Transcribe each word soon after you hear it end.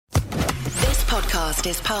podcast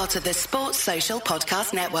is part of the Sports Social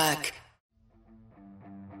Podcast Network.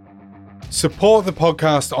 Support the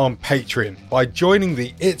podcast on Patreon by joining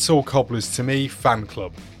the It's All Cobblers to Me fan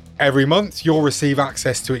club. Every month, you'll receive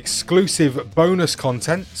access to exclusive bonus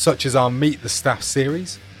content, such as our Meet the Staff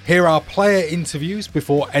series, hear our player interviews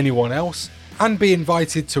before anyone else, and be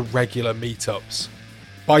invited to regular meetups.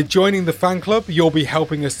 By joining the fan club, you'll be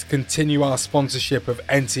helping us to continue our sponsorship of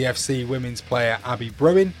NTFC women's player Abby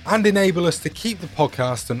Bruin and enable us to keep the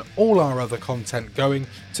podcast and all our other content going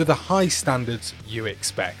to the high standards you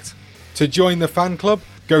expect. To join the fan club,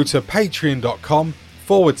 go to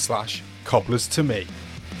patreon.com/cobblers to me.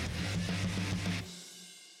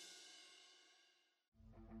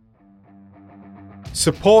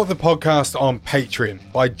 Support the podcast on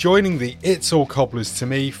Patreon by joining the It's All Cobblers to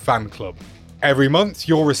Me fan club. Every month,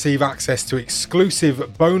 you'll receive access to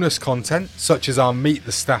exclusive bonus content, such as our Meet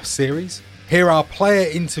the Staff series, hear our player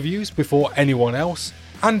interviews before anyone else,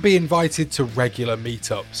 and be invited to regular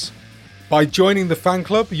meetups. By joining the fan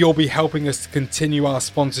club, you'll be helping us to continue our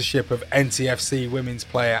sponsorship of NTFC women's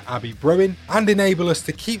player Abby Bruin and enable us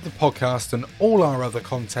to keep the podcast and all our other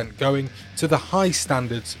content going to the high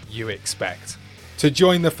standards you expect. To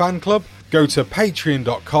join the fan club, go to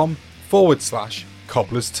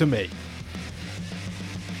patreon.com/cobblers to me.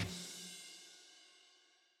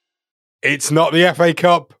 It's not the FA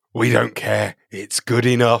Cup. We don't care. It's good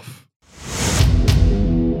enough.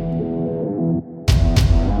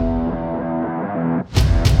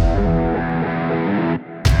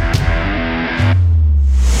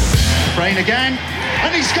 Brain again,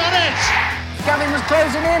 and he's got it! Gavin was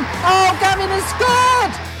closing in. Oh, Gavin has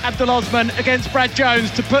scored! Abdul Osman against Brad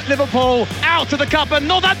Jones to put Liverpool out of the cup, and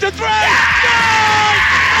Northampton 3! Yes!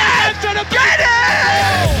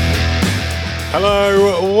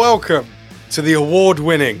 Hello, welcome to the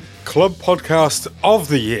award-winning club podcast of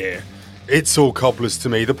the year, It's All Cobblers to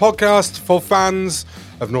Me, the podcast for fans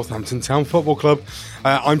of Northampton Town Football Club.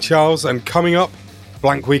 I'm Charles, and coming up,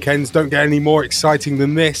 blank weekends don't get any more exciting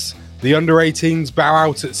than this. The under-18s bow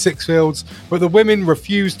out at Sixfields, but the women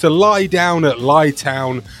refuse to lie down at Lie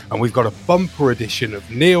Town, and we've got a bumper edition of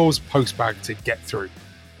Neil's postbag to get through.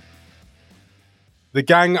 The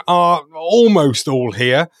gang are almost all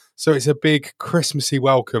here, so it's a big Christmassy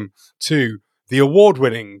welcome to the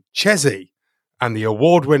award-winning Chezzy and the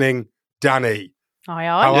award-winning Danny. Aye.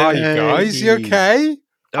 How are you guys? You okay?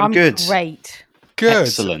 I'm good. Great. Good.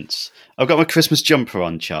 Excellent. I've got my Christmas jumper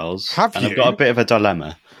on, Charles. Have and you? I've got a bit of a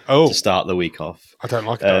dilemma to start the week off. I don't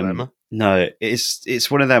like a dilemma. No, it's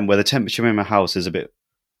one of them where the temperature in my house is a bit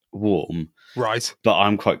warm. Right. But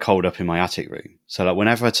I'm quite cold up in my attic room. So like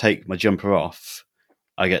whenever I take my jumper off,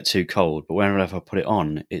 I get too cold. But whenever I put it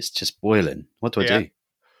on, it's just boiling. What do I do?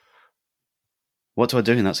 What do I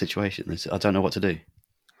do in that situation? I don't know what to do.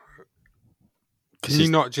 Can you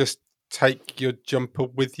not just take your jumper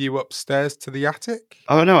with you upstairs to the attic?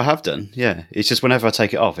 Oh no, I have done. Yeah, it's just whenever I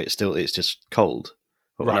take it off, it's just cold.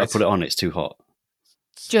 But when I put it on, it's too hot.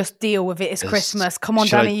 Just deal with it. It's Christmas. Come on,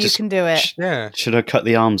 Danny, you can do it. Yeah. Should I cut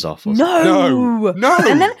the arms off? Or No. And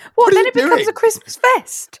then What then are it you becomes doing? a Christmas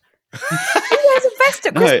vest. Who wears a vest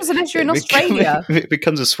at Christmas unless you're in Australia? It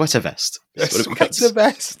becomes a sweater vest. That's what it becomes. Sweater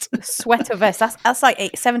vest. Sweater vest. That's like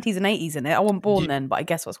 70s and 80s, isn't it? I wasn't born then, but I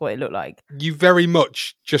guess that's what it looked like. You very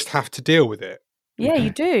much just have to deal with it. Yeah,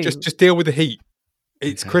 you do. Just deal with the heat.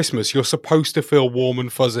 It's Christmas. You're supposed to feel warm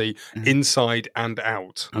and fuzzy inside and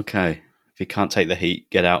out. Okay. If you can't take the heat,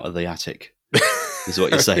 get out of the attic. Is what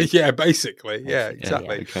you're saying. Yeah, basically. Yeah,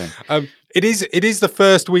 exactly. Yeah, okay. It is the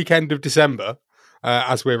first weekend of December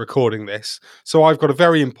as we're recording this. So I've got a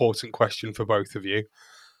very important question for both of you.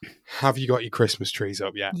 Have you got your Christmas trees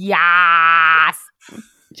up yet? Yes.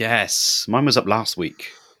 Yes. Mine was up last week.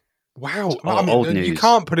 Wow. Oh, old news. You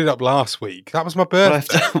can't put it up last week. That was my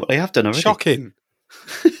birthday. Well, I have done already. Shocking.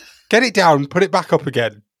 Get it down, put it back up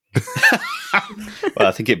again. Well,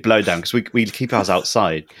 I think it blew down because we keep ours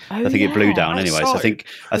outside. I think it blew down anyway. So I think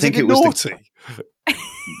it was naughty.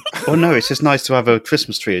 Well, no, it's just nice to have a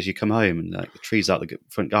Christmas tree as you come home and like the trees out the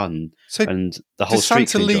front garden. So and the whole does street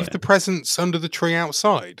Santa can enjoy leave it. the presents under the tree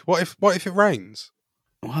outside? What if it rains?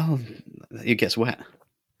 Well, it gets wet.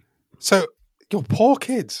 So you're poor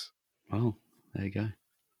kids. Well, there you go.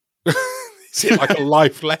 Is it like a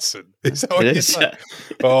life lesson? Is that what It you're is, saying? yeah.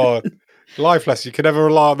 Oh, life lesson. You can never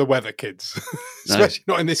rely on the weather, kids. No. Especially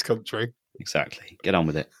not in this country. Exactly. Get on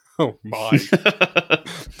with it. Oh, my.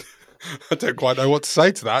 I don't quite know what to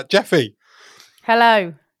say to that. Jeffy,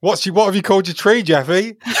 Hello. what have you called your tree,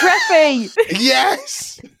 Jeffy? Treffy.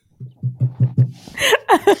 Yes!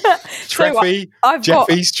 So Treffy, I've got-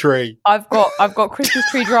 Jeffy's tree. I've got Christmas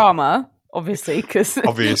tree drama. obviously, because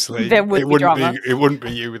Obviously, there would be drama. It wouldn't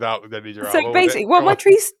be you without any drama. So basically, well, my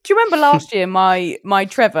trees. Do you remember last year? My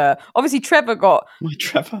Trevor. Obviously, Trevor got. My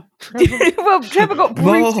Trevor. Well, Trevor got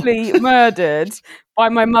brutally murdered by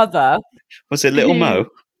my mother. Was it Little Mo?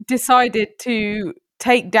 Decided to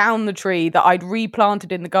take down the tree that I'd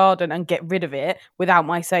replanted in the garden and get rid of it without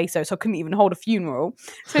my say-so. So I couldn't even hold a funeral.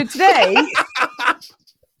 So today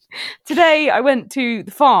I went to the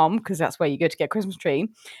farm, because that's where you go to get a Christmas tree,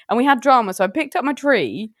 and we had drama. So I picked up my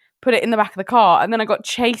tree, put it in the back of the car, and then I got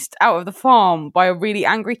chased out of the farm by a really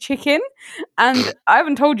angry chicken. And I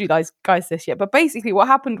haven't told you guys this yet, but basically what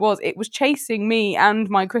happened was it was chasing me and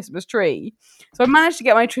my Christmas tree. So I managed to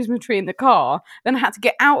get my Christmas tree in the car, then I had to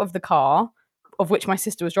get out of the car, of which my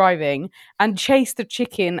sister was driving, and chase the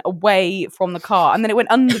chicken away from the car. And then it went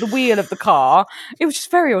under the wheel of the car. It was just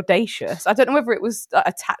very audacious. I don't know whether it was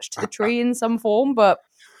attached to the tree in some form, but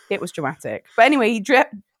it was dramatic. But anyway,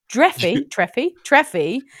 Treffy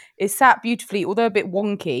is sat beautifully, although a bit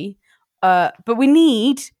wonky. But we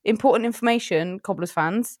need important information, Cobblers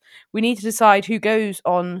fans. We need to decide who goes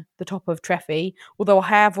on the top of Treffy, although I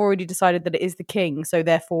have already decided that it is the king, so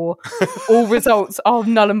therefore all results are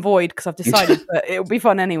null and void, because I've decided that it'll be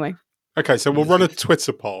fun anyway. Okay, so we'll run a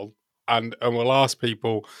Twitter poll and we'll ask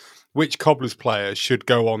people which Cobblers player should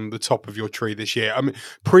go on the top of your tree this year. I mean,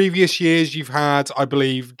 previous years you've had, I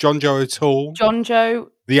believe, John Joe O'Toole. John Joe.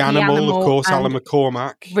 The Animal, of course, Alan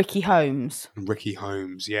McCormack. Ricky Holmes.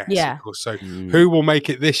 Yes, yeah. Of course. So who will make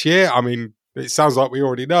it this year? I mean, it sounds like we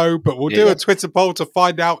already know, but we'll do a Twitter poll to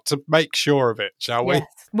find out, to make sure of it, shall we? Yes.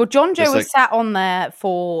 Well, John Joe was sat on there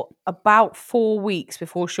for about 4 weeks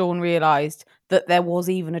before Sean realised that there was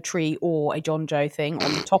even a tree or a John Joe thing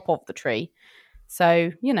on the top of the tree.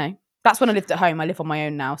 So, you know, that's when I lived at home. I live on my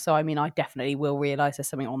own now. So, I mean, I definitely will realise there's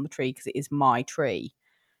something on the tree because it is my tree.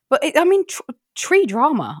 But, tree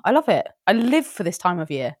drama. I love it. I live for this time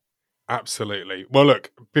of year. Absolutely. Well,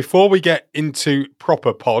 look, before we get into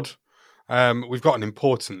proper pod, we've got an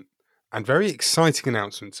important and very exciting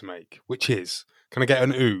announcement to make, which is, can I get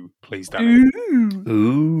an ooh, please, Danny?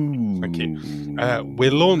 Ooh. Thank you.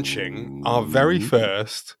 We're launching our very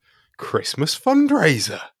first Christmas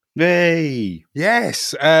fundraiser. Yay!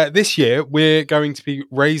 Yes, this year we're going to be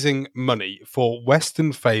raising money for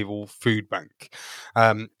Western Fayvel Food Bank.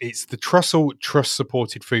 It's the Trussell Trust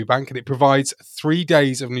supported food bank, and it provides 3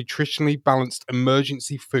 days of nutritionally balanced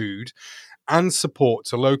emergency food and support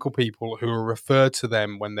to local people who are referred to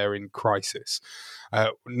them when they're in crisis.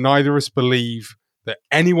 Neither of us believe that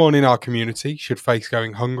anyone in our community should face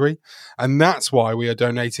going hungry, and that's why we are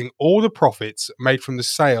donating all the profits made from the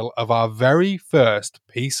sale of our very first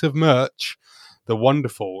piece of merch, the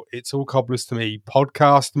wonderful It's All Cobblers to Me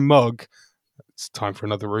podcast mug. It's time for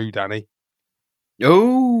another ooh, Danny.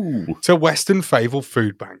 Oh, to Western Fayvel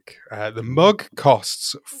Food Bank. The mug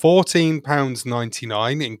costs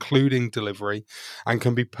 £14.99, including delivery, and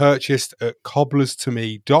can be purchased at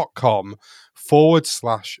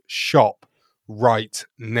cobblerstome.com/shop right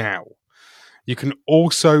now. You can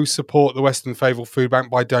also support the Western Fayvel Food Bank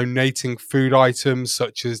by donating food items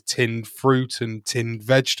such as tinned fruit and tinned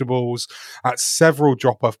vegetables at several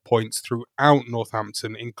drop-off points throughout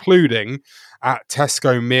Northampton, including at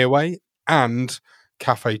Tesco Mearway and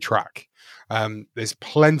Cafe Track. There's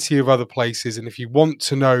plenty of other places, and if you want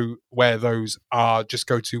to know where those are, just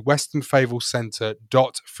go to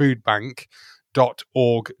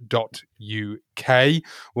westernfayvelcentre.foodbank.org.uk.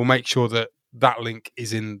 We'll make sure that link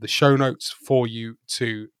is in the show notes for you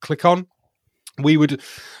to click on. We would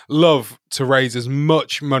love to raise as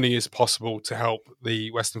much money as possible to help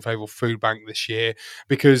the Western Fayvel Food Bank this year,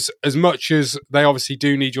 because as much as they obviously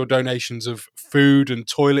do need your donations of food and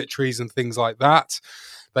toiletries and things like that,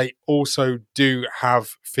 they also do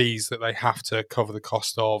have fees that they have to cover the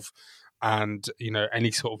cost of, and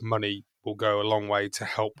any sort of money will go a long way to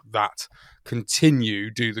help that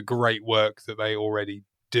continue do the great work that they already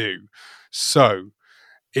do. So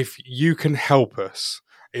if you can help us,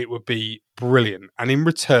 it would be brilliant. And in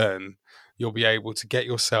return, you'll be able to get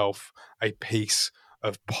yourself a piece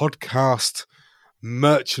of podcast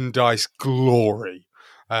merchandise glory.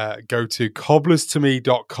 Go to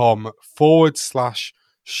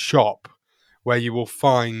cobblerstome.com/shop, where you will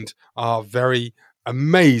find our very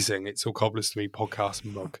amazing It's All Cobblers to Me podcast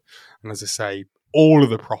mug. And as I say, all of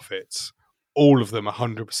the profits, all of them,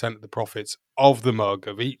 100% of the profits of the mug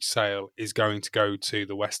of each sale is going to go to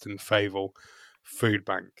the Western Fayvel Food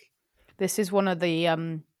Bank. This is one of the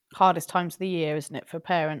hardest times of the year, isn't it, for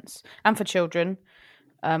parents and for children,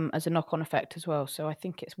 as a knock-on effect as well. So I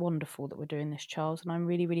think it's wonderful that we're doing this, Charles, and I'm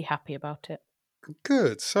really, really happy about it.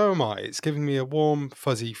 Good, so am I. It's giving me a warm,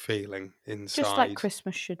 fuzzy feeling inside. Just like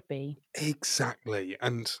Christmas should be. Exactly.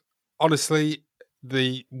 And honestly,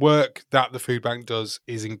 the work that the food bank does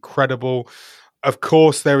is incredible. Of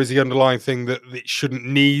course, there is the underlying thing that it shouldn't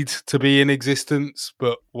need to be in existence,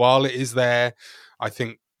 but while it is there, I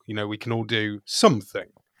think, we can all do something.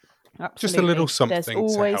 Absolutely. Just a little something to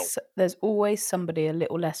help. There's always somebody a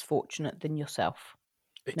little less fortunate than yourself,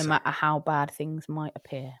 no matter how bad things might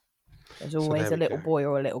appear. There's always a little boy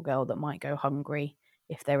or a little girl that might go hungry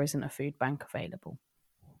if there isn't a food bank available.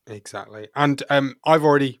 Exactly. And I've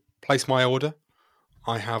already placed my order.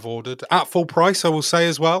 I have ordered at full price, I will say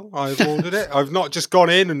as well. I've ordered it. I've not just gone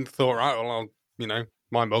in and thought, right, well,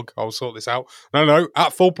 my mug, I'll sort this out. No,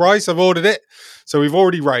 at full price, I've ordered it. So we've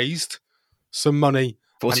already raised some money.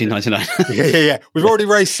 $14.99. Yeah. We've already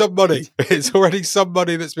raised some money. It's already some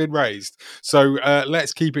money that's been raised. So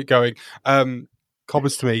let's keep it going.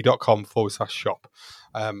 cobblerstome.com/shop.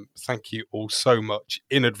 Thank you all so much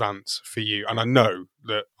in advance for you. And I know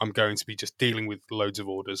that I'm going to be just dealing with loads of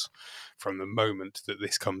orders from the moment that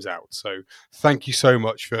this comes out. So thank you so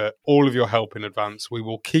much for all of your help in advance. We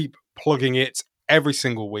will keep plugging it every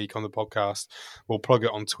single week on the podcast. We'll plug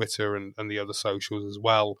it on Twitter and the other socials as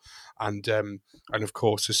well. And of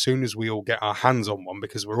course, as soon as we all get our hands on one,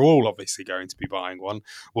 because we're all obviously going to be buying one,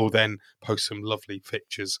 we'll then post some lovely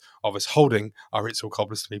pictures of us holding our It's All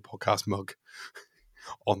Cobblers to Me podcast mug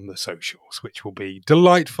on the socials, which will be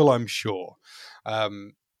delightful, I'm sure.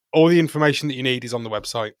 All the information that you need is on the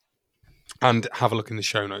website, and have a look in the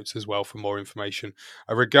show notes as well for more information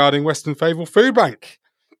regarding Western Fayval Food Bank.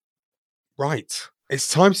 Right, it's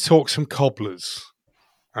time to talk some cobblers,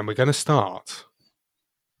 and we're going to start.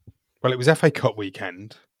 Well, it was FA Cup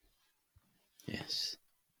weekend. Yes.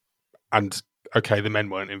 And, okay, the men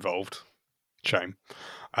weren't involved. Shame.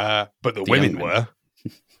 But the women were.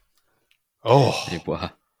 Oh, they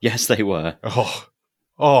were. Yes, they were. Oh,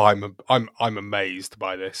 I'm amazed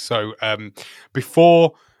by this. So,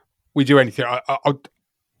 before we do anything,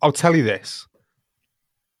 I'll tell you this: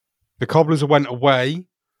 the Cobblers went away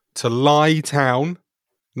to Lie Town,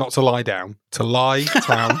 not to lie down, to Lie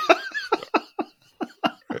Town.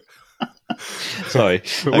 Sorry,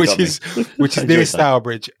 which is near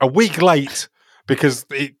Stourbridge, a week late because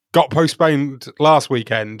it got postponed last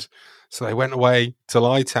weekend. So they went away to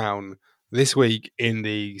Lie Town this week in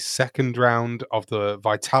the second round of the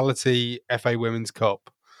Vitality FA Women's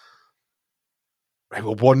Cup. They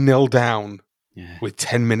were 1-0 down with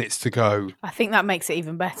 10 minutes to go. I think that makes it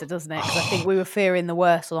even better, doesn't it? Because I think we were fearing the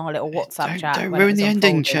worst on our little WhatsApp chat. Don't ruin the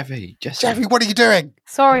ending, Chevy. Chevy, what are you doing?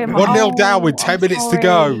 Sorry, I'm 1-0 down with 10 minutes to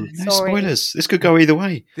go. No spoilers. This could go either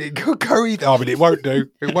way. It could go either. I mean, it won't do.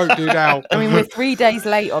 It won't do now. I mean, we're 3 days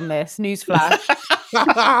late on this. Newsflash.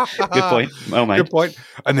 Good point. Well made. Good point.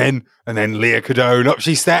 And then Leah Cadone, up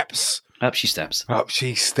she steps. Up she steps. Up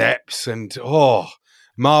she steps. And,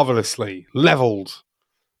 marvellously levelled.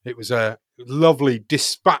 It was a lovely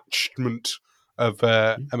dispatchment of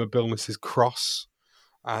Emma Billness's cross.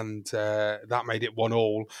 And that made it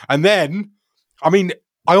 1-1. And then, I mean,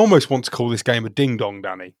 I almost want to call this game a ding-dong,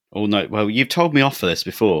 Danny. Oh, no. Well, you've told me off for this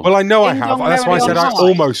before. Well, I know I have. That's why I said I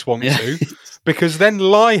almost want to. Because then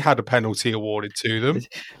Lie had a penalty awarded to them.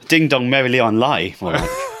 Ding-dong merrily on Lie.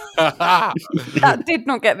 That did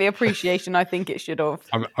not get the appreciation I think it should have.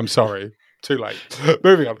 I'm sorry. Too late.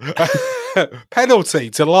 Moving on. Penalty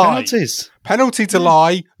to Lie. Penalty to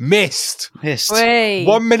Lie. Missed. Wait.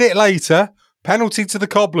 1 minute later, penalty to the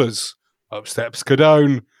Cobblers. Up steps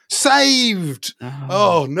Cadone. Saved.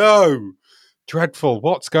 Oh, no. Dreadful.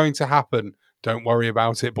 What's going to happen? Don't worry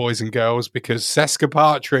about it, boys and girls, because Seska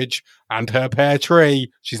Partridge and her pear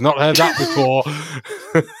tree, she's not heard that before.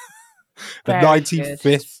 The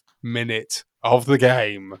 95th minute of the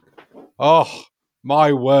game. Oh,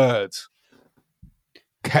 my word.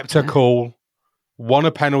 Kept her cool, won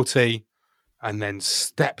a penalty, and then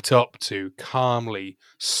stepped up to calmly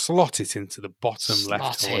slot it into the bottom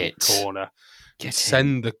left corner.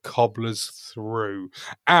 Send the Cobblers through.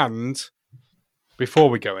 And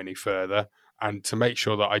before we go any further, and to make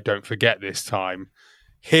sure that I don't forget this time,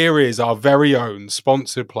 here is our very own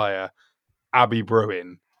sponsored player, Abby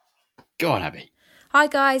Bruin. Go on, Abby. Hi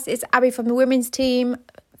guys, it's Abby from the women's team.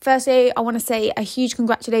 Firstly, I want to say a huge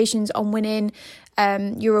congratulations on winning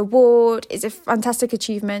your award. It's a fantastic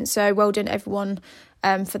achievement, so well done everyone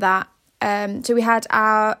for that. So we had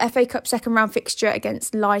our FA Cup second round fixture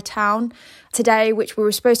against Lie Town today, which we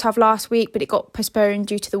were supposed to have last week, but it got postponed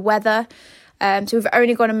due to the weather. So we've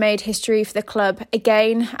only gone and made history for the club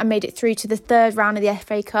again and made it through to the third round of the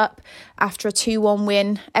FA Cup after a 2-1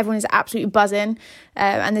 win. Everyone is absolutely buzzing.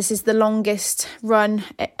 And this is the longest run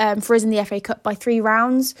for us in the FA Cup by 3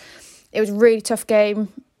 rounds. It was a really tough game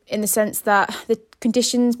in the sense that the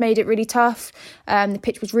conditions made it really tough. The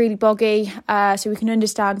pitch was really boggy. So we can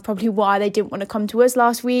understand probably why they didn't want to come to us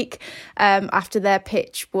last week after their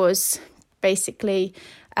pitch was basically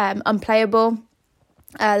unplayable.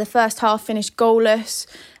 The first half finished goalless,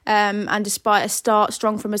 and despite a start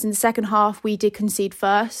strong from us in the second half, we did concede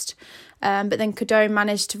first. But then Cardone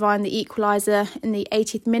managed to find the equaliser in the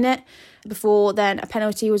 80th minute before then a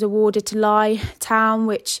penalty was awarded to Lye Town,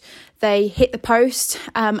 which they hit the post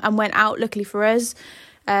and went out, luckily for us.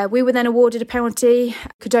 We were then awarded a penalty.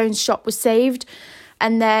 Cardone's shot was saved.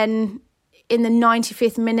 And then in the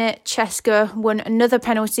 95th minute, Cheska won another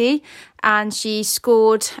penalty and she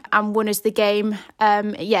scored and won us the game,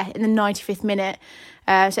 in the 95th minute.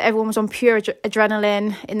 So everyone was on pure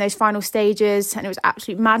adrenaline in those final stages and it was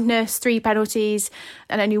absolute madness. 3 penalties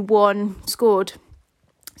and only 1 scored.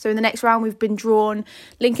 So in the next round, we've been drawn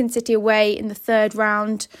Lincoln City away in the 3rd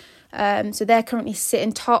round. So they're currently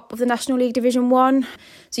sitting top of the National League Division 1.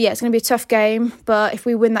 So yeah, it's going to be a tough game. But if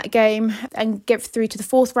we win that game and get through to the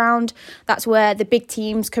 4th round, that's where the big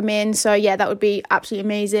teams come in. So yeah, that would be absolutely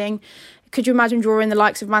amazing. Could you imagine drawing the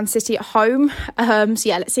likes of Man City at home? So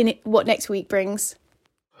yeah, let's see what next week brings.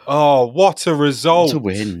 Oh, what a result. To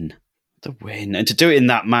win. And to do it in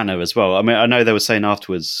that manner as well. I mean, I know they were saying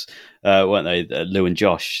afterwards, weren't they, Lou and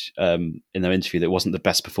Josh, in their interview, that it wasn't the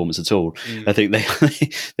best performance at all. I think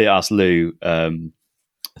they asked Lou, I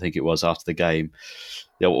think it was after the game,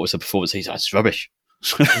 what was the performance? He said, it's rubbish.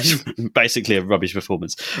 Basically a rubbish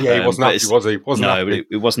performance. Yeah, he wasn't happy, was he? But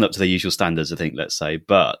it wasn't up to their usual standards, I think, let's say.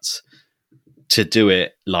 But to do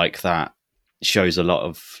it like that shows a lot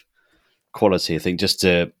of quality. I think just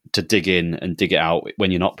to dig in and dig it out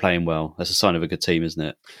when you're not playing well, that's a sign of a good team, isn't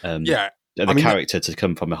it? Character to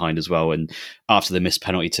come from behind as well, and after the missed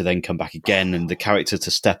penalty to then come back again, and the character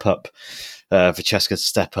to step up, for Cheska to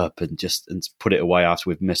step up and put it away after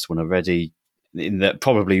we've missed one already, in that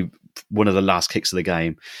probably one of the last kicks of the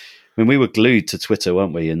game. I mean, we were glued to Twitter,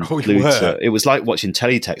 weren't we? And it was like watching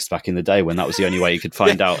teletext back in the day when that was the only way you could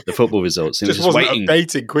find out the football results. It was just waiting.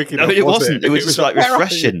 Updating quick enough. No, it wasn't. It was just like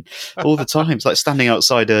refreshing all the time. It's like standing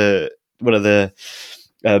outside one of the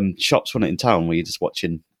shops, wasn't it, in town, where you're just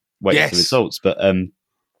waiting for the results. But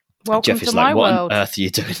welcome Jeff is to like, my what world. on earth are you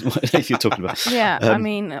doing? What are you talking about? Yeah, I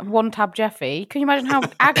mean, one tab Jeffy. Can you imagine how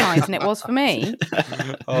agonising it was for me?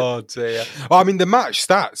 Oh dear. Well, I mean, the match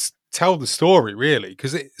stats tell the story, really,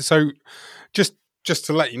 because just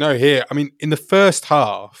to let you know here, I mean, in the first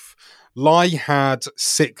half, Lye had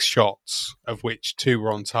 6 shots, of which 2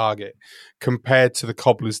 were on target, compared to the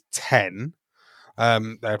Cobblers' 10.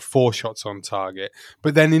 They had 4 shots on target,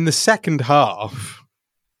 but then in the second half,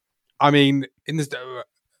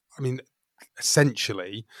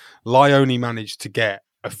 essentially, Lye only managed to get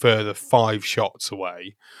a further 5 shots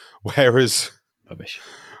away, whereas rubbish.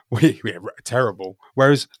 Terrible.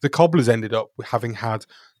 Whereas the Cobblers ended up having had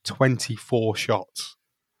 24 shots.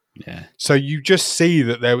 Yeah. So you just see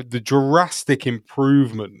that the drastic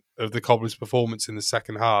improvement of the Cobblers' performance in the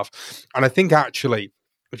second half. And I think actually,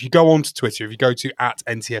 if you go onto Twitter, if you go to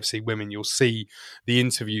 @NTFC Women, you'll see the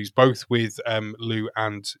interviews both with Lou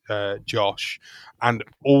and Josh, and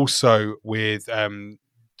also with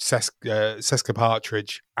Seska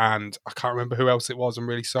Partridge, and I can't remember who else it was. I'm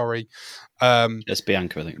really sorry. It's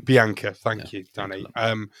Bianca, I think. Bianca, thank you, Danny.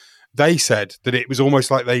 They said that it was almost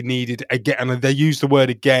like they needed again, and they used the word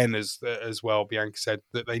again as well. Bianca said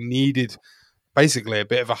that they needed basically a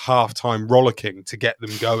bit of a halftime rollicking to get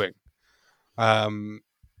them going.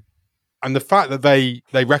 And the fact that they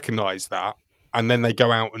recognise that and then they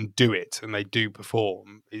go out and do it and they do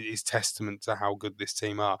perform is testament to how good this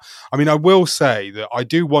team are. I mean, I will say that I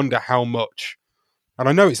do wonder how much, and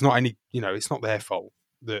I know it's not it's not their fault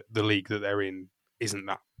that the league that they're in isn't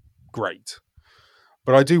that great,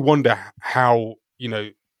 but I do wonder how,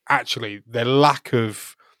 actually their lack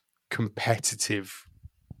of competitive,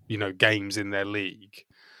 games in their league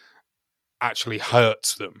actually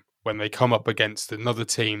hurts them when they come up against another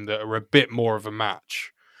team that are a bit more of a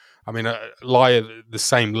match. I mean, Lye at the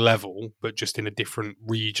same level, but just in a different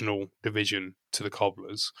regional division to the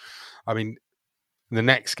Cobblers. I mean, the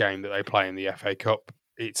next game that they play in the FA Cup,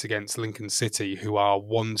 it's against Lincoln City, who are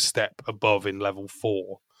one step above in level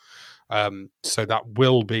 4. So that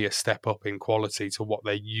will be a step up in quality to what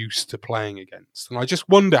they're used to playing against. And I just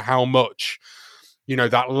wonder how much,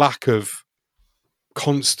 that lack of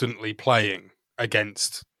constantly playing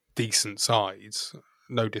against decent sides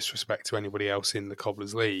no disrespect to anybody else in the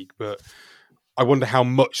Cobblers League, but I wonder how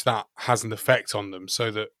much that has an effect on them,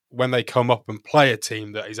 so that when they come up and play a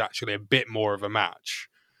team that is actually a bit more of a match,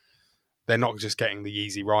 they're not just getting the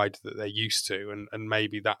easy ride that they're used to, and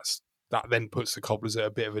maybe that then puts the Cobblers at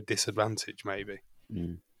a bit of a disadvantage, maybe.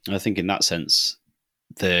 I think in that sense,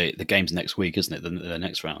 the game's next week, isn't it? The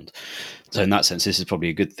next round. So in that sense, this is probably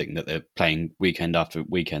a good thing that they're playing weekend after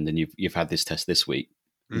weekend, and you've had this test this week.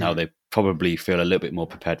 Now they probably feel a little bit more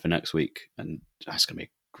prepared for next week, and that's going to be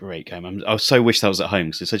a great game. I so wish that was at home,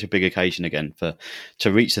 because it's such a big occasion again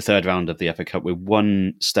to reach the third round of the FA Cup. We're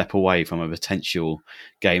one step away from a potential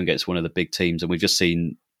game against one of the big teams, and we've just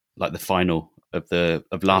seen like the final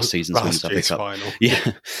of last season's FA Cup final.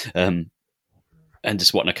 Yeah. And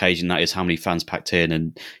just what an occasion that is, how many fans packed in,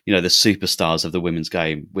 and the superstars of the women's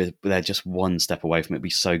game, they're just one step away from it. It'd be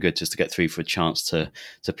so good just to get through for a chance to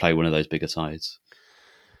play one of those bigger sides.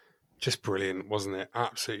 Just brilliant, wasn't it?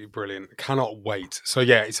 Absolutely brilliant. Cannot wait. So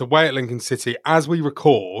yeah, it's away at Lincoln City. As we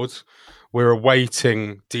record, we're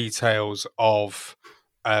awaiting details of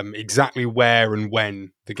exactly where and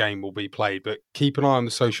when the game will be played. But keep an eye on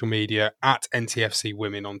the social media at NTFC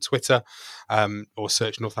Women on Twitter, or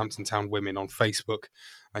search Northampton Town Women on Facebook,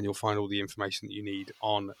 and you'll find all the information that you need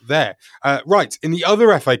on there. Right, in the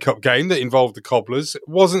other FA Cup game that involved the Cobblers, it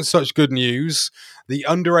wasn't such good news. The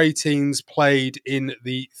under-18s played in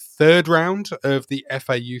the third round of the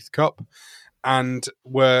FA Youth Cup and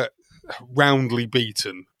were roundly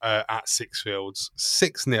beaten at Sixfields,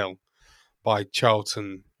 6-0 by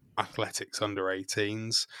Charlton Athletics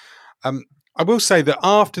under-18s. I will say that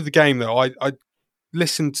after the game, though, I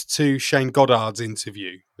listened to Shane Goddard's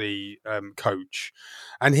interview, the coach,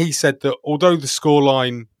 and he said that although the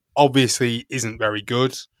scoreline obviously isn't very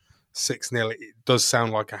good, 6-0, it does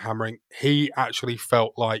sound like a hammering, he actually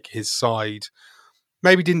felt like his side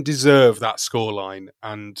maybe didn't deserve that scoreline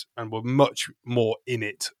and were much more in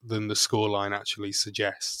it than the scoreline actually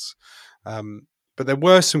suggests. But there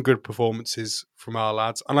were some good performances from our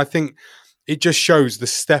lads, and I think it just shows the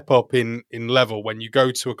step up in level when you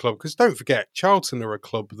go to a club. Because don't forget, Charlton are a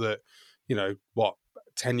club that,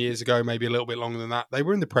 10 years ago, maybe a little bit longer than that, they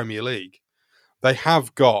were in the Premier League. They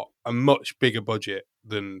have got a much bigger budget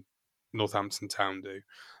than Northampton Town do.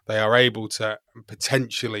 They are able to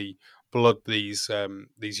potentially blood these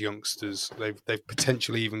youngsters. They've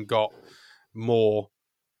potentially even got more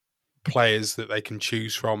players that they can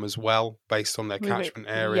choose from as well, based on their catchment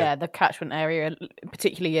area. Yeah, the catchment area,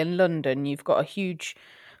 particularly in London, you've got a huge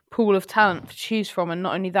pool of talent to choose from, and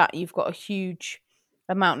not only that, you've got a huge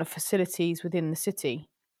amount of facilities within the city.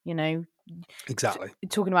 Exactly.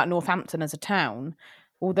 Talking about Northampton as a town,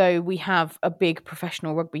 although we have a big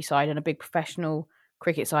professional rugby side and a big professional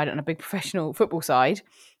cricket side and a big professional football side,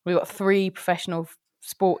 we've got 3 professional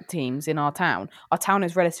sport teams in our town. Our town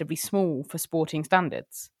is relatively small for sporting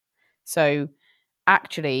standards. So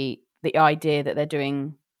actually, the idea that they're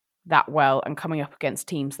doing that well and coming up against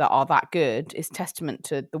teams that are that good is testament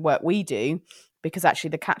to the work we do, because actually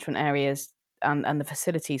the catchment areas and the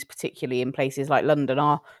facilities, particularly in places like London,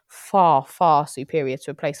 are far, far superior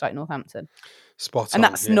to a place like Northampton. Spot on. And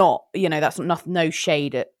that's not, that's no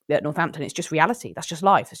shade at Northampton. It's just reality. That's just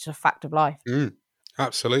life. It's just a fact of life.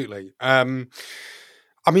 Absolutely.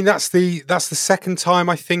 That's the second time,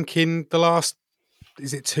 I think, in the last,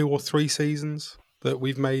 is it 2 or 3 seasons that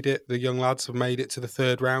we've made it? The young lads have made it to the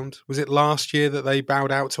third round. Was it last year that they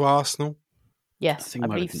bowed out to Arsenal? Yes, I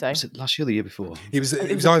believe so. Was it last year or the year before? It was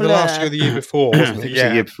either last year or the year before, wasn't it? It was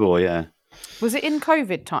the year before, yeah. Was it in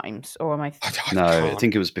COVID times, or am I? I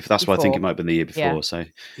think it was before. That's why I think it might have been the year before. Yeah. So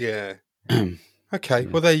yeah. Okay,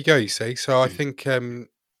 well there you go. You see, so I think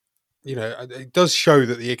it does show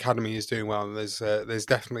that the academy is doing well, and there's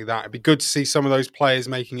definitely that. It'd be good to see some of those players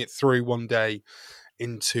making it through one day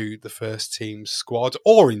into the first team squad,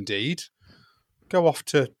 or indeed go off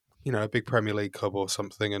to a big Premier League club or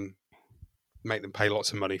something and make them pay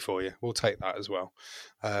lots of money for you. We'll take that as well.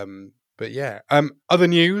 But yeah, other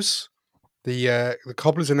news. The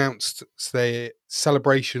Cobblers announced their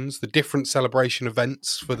celebrations, the different celebration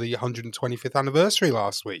events for the 125th anniversary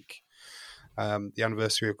last week. The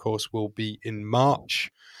anniversary, of course, will be in March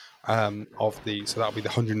so that'll be the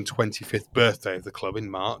 125th birthday of the club in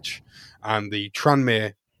March, and the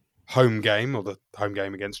Tranmere home game, or the home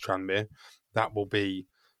game against Tranmere, that will be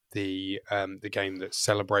the game that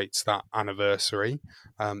celebrates that anniversary.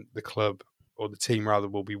 The club, or the team rather,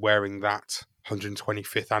 will be wearing that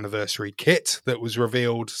 125th anniversary kit that was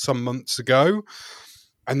revealed some months ago.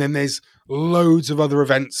 And then there's loads of other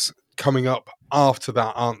events coming up after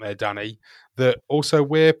that, aren't there, Danny, that also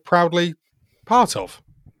we're proudly part of?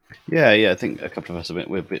 Yeah, I think a couple of us have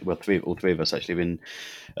been, all three of us actually been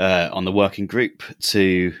on the working group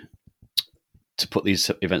to put these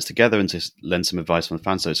events together and to lend some advice on the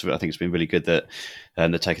fans. So I think it's been really good that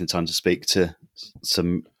they're taking the time to speak to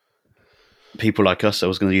some people like us. I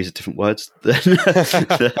was going to use different words that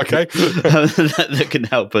can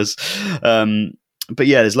help us. But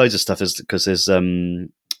yeah, there's loads of stuff because there's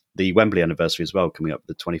the Wembley anniversary as well coming up,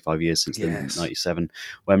 the 25 years since the 97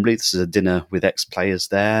 Wembley. This is a dinner with ex-players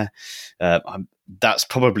there. That's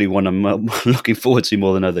probably one I'm looking forward to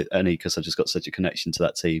more than any because I've just got such a connection to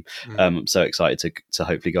that team. I'm so excited to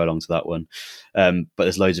hopefully go along to that one. But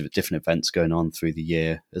there's loads of different events going on through the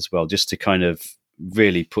year as well, just to kind of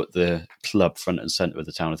really put the club front and centre of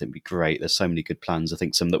the town. I think would be great. There's so many good plans. I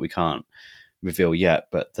think some that we can't reveal yet,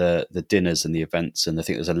 but the dinners and the events, and I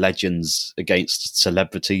think there's a Legends against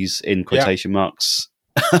Celebrities in quotation marks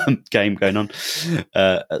game going on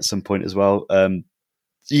at some point as well. I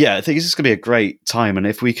think it's just going to be a great time, and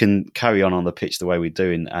if we can carry on the pitch the way we're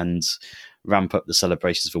doing and ramp up the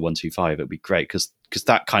celebrations for 125, it'd be great because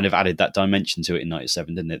that kind of added that dimension to it in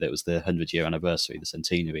 97, didn't it? That was the 100-year anniversary, the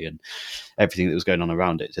centenary, and everything that was going on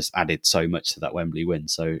around it just added so much to that Wembley win.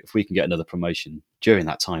 So if we can get another promotion during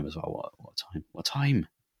that time as well, what a time. What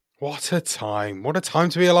a time. What a time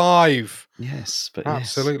to be alive. Yes, but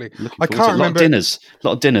absolutely. Yes, I can't remember. A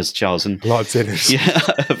lot of dinners, Charles. And a lot of dinners. Yeah,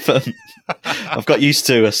 I've got used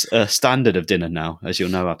to a standard of dinner now, as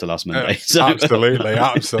you'll know after last Monday. So. Absolutely.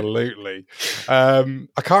 I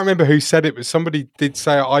can't remember who said it, but somebody did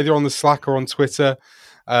say it either on the Slack or on Twitter.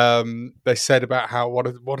 They said about how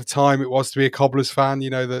what a time it was to be a Cobblers fan.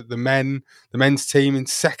 You know, the men's team in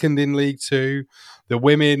second in League Two, the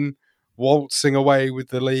women waltzing away with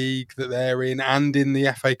the league that they're in and in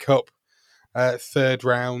the FA Cup third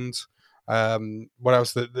round. What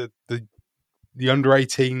else? The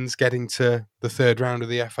under-18s getting to the third round of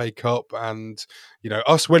the FA Cup, and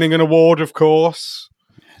us winning an award, of course.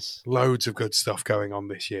 Yes. Loads of good stuff going on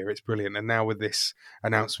this year. It's brilliant. And now with this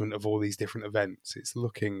announcement of all these different events, it's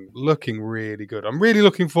looking really good. I'm really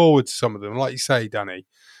looking forward to some of them. Like you say, Danny,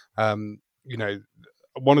 one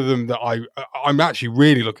of them that I'm actually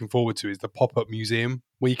really looking forward to is the pop-up museum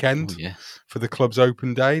weekend for the club's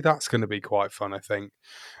open day. That's going to be quite fun, I think.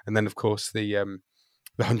 And then, of course, the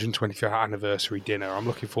 125th anniversary dinner. I'm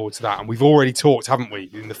looking forward to that. And we've already talked, haven't we,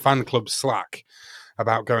 in the fan club Slack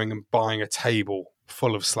about going and buying a table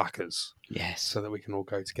full of slackers. Yes. So that we can all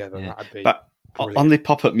go together. Yeah. That'd be brilliant. On the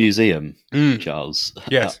pop-up museum, Charles.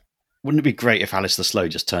 Yes. Wouldn't it be great if Alistair Slow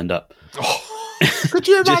just turned up? Oh. Could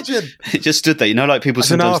you imagine? Just stood there, like people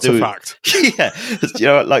sometimes do.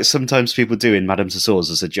 Like sometimes people do in Madame Tussauds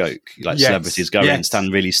as a joke. Like celebrities go in and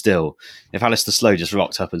stand really still. If Alistair Slow just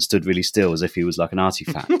rocked up and stood really still as if he was like an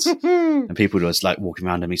artifact, and people were just like walking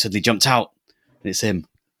around him, he suddenly jumped out, and it's him.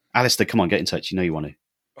 Alistair, come on, get in touch. You want to.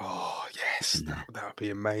 Oh yes, that would be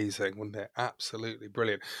amazing, wouldn't it? Absolutely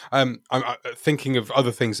brilliant. I'm thinking of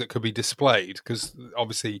other things that could be displayed because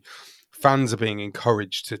obviously. Fans are being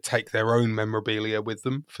encouraged to take their own memorabilia with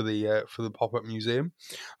them for the pop-up museum.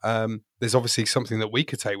 There's obviously something that we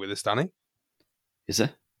could take with us, Danny. Is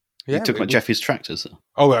there? Yeah, you took like Jeffy's tractors.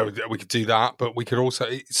 Oh, well, we could do that, but we could also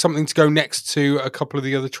something to go next to a couple of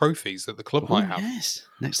the other trophies that the club might have. Yes,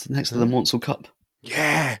 next to the Maunsell Cup.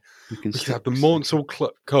 Yeah, we could have the Maunsell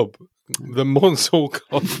Cup. The Maunsell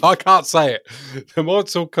Cup. I can't say it. The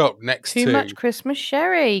Maunsell Cup next to... Too much Christmas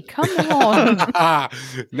sherry. Come on.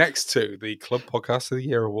 Next to the Club Podcast of the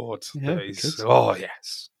Year Awards. Yeah, oh,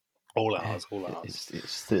 yes. All ours.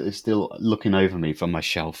 It's still looking over me from my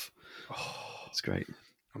shelf. Oh, it's great.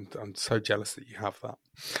 I'm so jealous that you have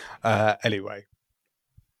that. Anyway.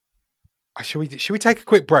 Should we take a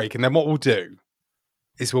quick break? And then what we'll do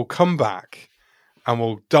is we'll come back and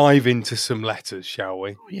we'll dive into some letters, shall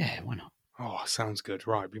we? Oh, yeah, why not? Oh, sounds good.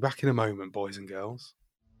 Right, be back in a moment, boys and girls.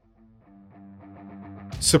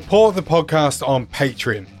 Support the podcast on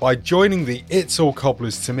Patreon by joining the It's All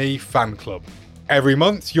Cobblers to Me fan club. Every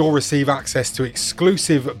month, you'll receive access to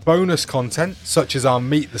exclusive bonus content, such as our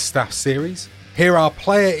Meet the Staff series, hear our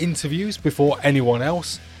player interviews before anyone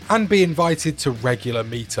else, and be invited to regular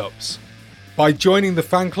meetups. By joining the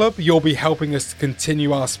fan club, you'll be helping us to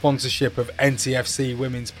continue our sponsorship of NTFC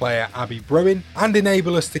women's player Abby Bruin and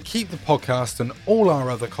enable us to keep the podcast and all our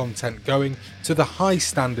other content going to the high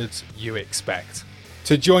standards you expect.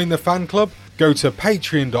 To join the fan club, go to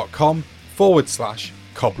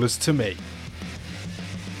patreon.com/cobblers to me.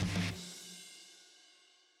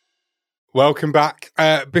 Welcome back.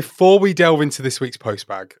 Before we delve into this week's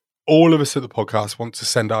postbag, all of us at the podcast want to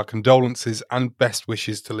send our condolences and best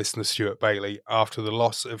wishes to listener Stuart Bailey after the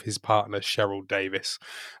loss of his partner Cheryl Davis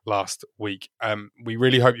last week. We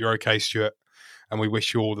really hope you're okay, Stuart, and we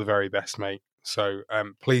wish you all the very best, mate. So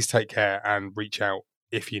please take care and reach out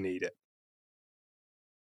if you need it.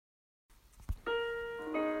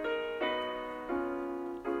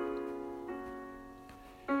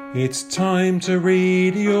 It's time to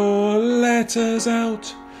read your letters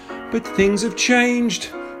out, but things have changed,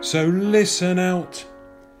 so listen out.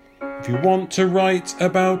 If you want to write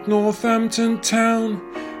about Northampton Town,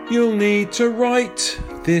 you'll need to write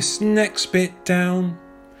this next bit down.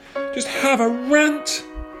 Just have a rant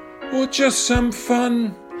or just some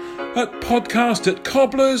fun at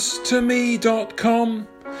podcast@cobblerstome.com.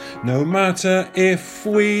 No matter if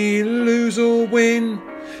we lose or win,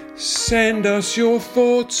 send us your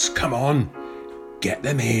thoughts. Come on, get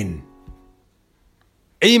them in.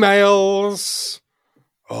 Emails.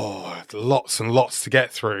 Oh, lots and lots to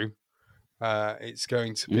get through. It's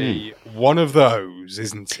going to be one of those,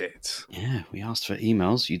 isn't it? Yeah, we asked for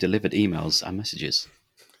emails. You delivered emails and messages.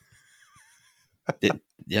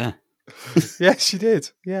 Yeah. Yes, you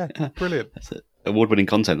did. Yeah, brilliant. That's it. Award-winning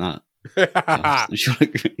content, that.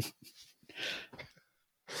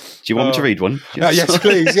 Do you want me to read one? Yes,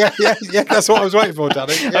 please. Yeah. That's what I was waiting for,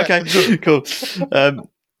 Danny. Yeah. Okay, cool.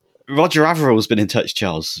 Roger Averill been in touch,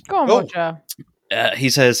 Charles. Go on, Roger. He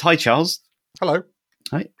says, "Hi, Charles. Hello.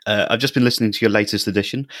 Hi. I've just been listening to your latest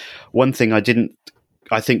edition. One thing I think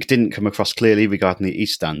didn't come across clearly regarding the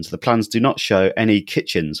East Stand. The plans do not show any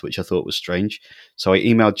kitchens, which I thought was strange. So I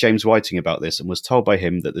emailed James Whiting about this and was told by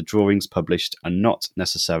him that the drawings published are not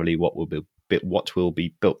necessarily what will be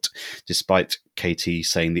built, despite KT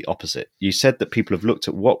saying the opposite. You said that people have looked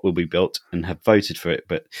at what will be built and have voted for it,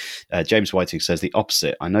 but James Whiting says the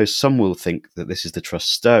opposite. I know some will think that this is the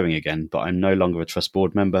trust stirring again, but I'm no longer a trust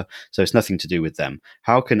board member, so it's nothing to do with them.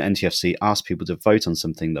 How can NTFC ask people to vote on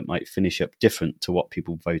something that might finish up different to what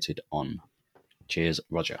people voted on? Cheers,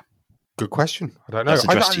 Roger." Good question. I don't know. That's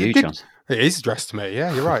addressed to you, Charles. It is addressed to me.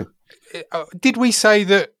 Yeah, you're right. Did we say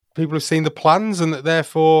that people have seen the plans and that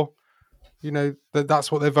therefore,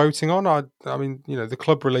 that's what they're voting on? I mean, the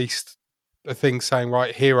club released a thing saying,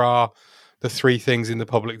 right, here are the three things in the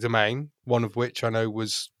public domain, one of which I know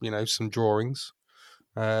was, some drawings,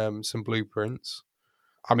 some blueprints.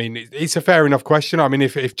 I mean, it's a fair enough question. I mean,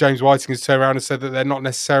 if James Whiting has turned around and said that they're not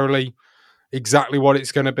necessarily exactly what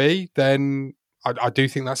it's going to be, then I do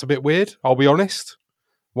think that's a bit weird. I'll be honest.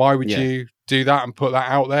 Why would you do that and put that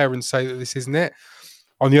out there and say that this isn't it?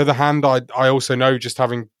 On the other hand, I also know, just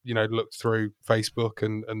having looked through Facebook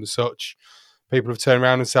and the such, people have turned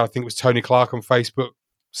around and said, I think it was Tony Clark on Facebook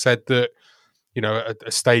said that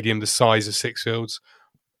a stadium the size of Sixfields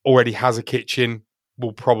already has a kitchen,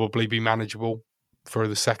 will probably be manageable for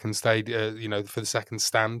the second for the second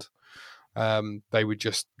stand. They would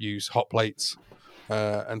just use hot plates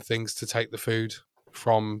and things to take the food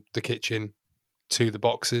from the kitchen to the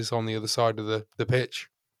boxes on the other side of the pitch.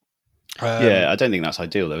 I don't think that's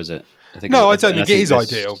ideal, though, is it? I don't think it is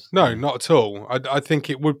ideal. No, not at all. I think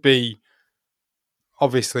it would be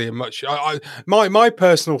obviously a much. My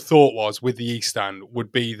personal thought was with the East Stand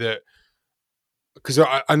would be that, because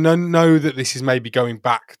I know that this is maybe going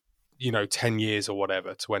back 10 years or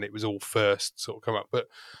whatever to when it was all first sort of come up. But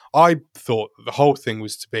I thought that the whole thing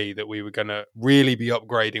was to be that we were going to really be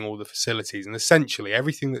upgrading all the facilities and essentially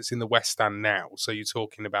everything that's in the West Stand now. So you're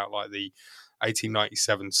talking about like the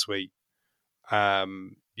 1897 suite,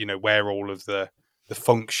 where all of the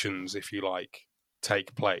functions, if you like,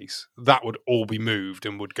 take place. That would all be moved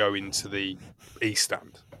and would go into the East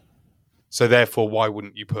Stand. So therefore, why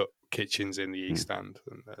wouldn't you put kitchens in the East Stand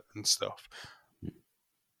and stuff?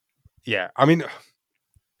 Yeah, I mean,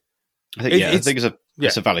 I think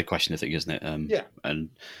it's a valid question, I think, isn't it? And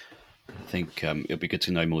I think it'll be good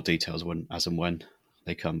to know more details as and when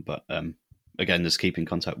they come. But again, just keep in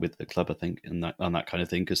contact with the club, I think, and that kind of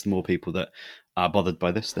thing, because the more people that are bothered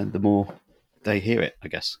by this, then the more they hear it, I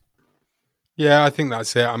guess. Yeah, I think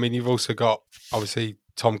that's it. I mean, you've also got obviously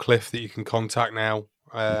Tom Cliff that you can contact now.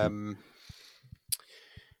 I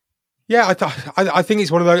think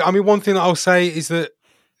it's one of those. I mean, one thing that I'll say is that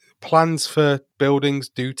plans for buildings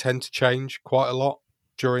do tend to change quite a lot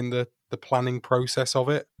during the planning process of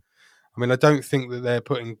it. I mean, I don't think that they're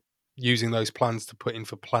using those plans to put in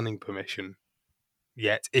for planning permission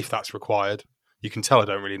yet, if that's required. You can tell I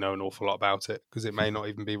don't really know an awful lot about it because it may not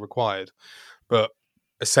even be required. But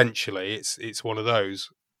essentially, it's one of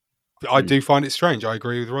those. I do find it strange. I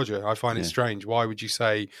agree with Roger. I find it strange. Why would you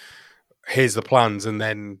say, here's the plans, and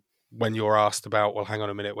then when you're asked about, well, hang on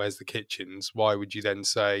a minute, where's the kitchens? Why would you then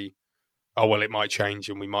say, oh, well, it might change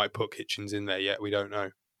and we might put Kitchens in there yet. We don't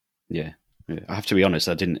know. Yeah. I have to be honest,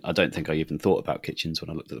 I don't think I even thought about Kitchens when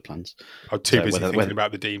I looked at the plans. I'm too busy thinking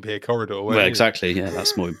about the Dean Peer corridor. Well, exactly. Yeah,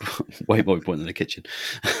 that's way more important than the kitchen.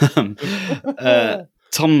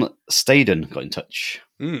 Tom Staden got in touch.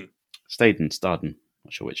 Staden, not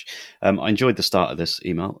sure which. I enjoyed the start of this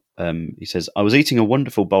email. He says, I was eating a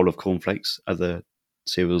wonderful bowl of cornflakes, other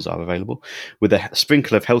cereals are available, with a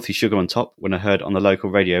sprinkle of healthy sugar on top when I heard on the local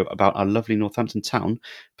radio about our lovely Northampton town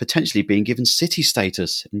potentially being given city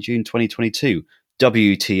status in June 2022.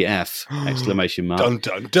 WTF! Exclamation mark. Dun,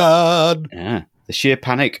 dun, dun! Yeah. The sheer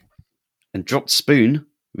panic and dropped spoon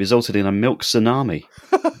resulted in a milk tsunami.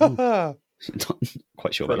 Not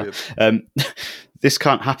quite sure about that. This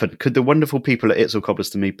can't happen. Could the wonderful people at Itzel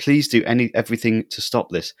Cobblers to me please do everything to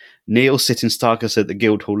stop this? Neil sitting starkers at the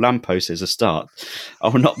Guildhall lamppost is a start. I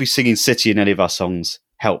will not be singing City in any of our songs.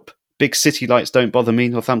 Help. Big city lights don't bother me.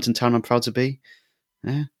 Northampton town I'm proud to be.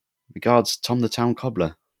 Yeah. Regards, Tom the Town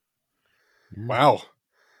Cobbler. Yeah. Wow.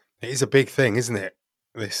 It is a big thing, isn't it?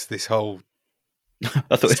 This whole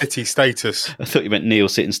city status. I thought you meant Neil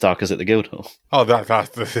sitting starkers at the Guildhall. Oh, believe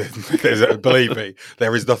me,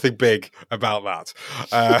 there is nothing big about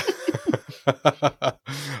that.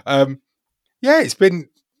 Yeah, it's been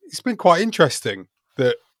quite interesting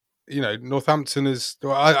that Northampton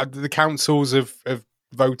the councils have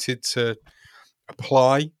voted to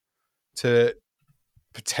apply to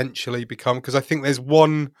potentially become, because I think there's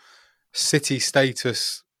one city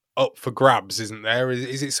status up for grabs, isn't there?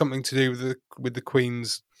 Is it something to do with the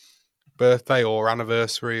Queen's birthday or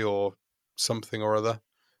anniversary or something or other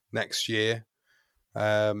next year?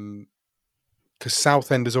 Because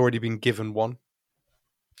Southend has already been given one,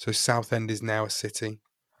 so Southend is now a city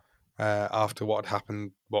after what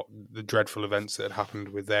the dreadful events that had happened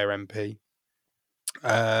with their MP.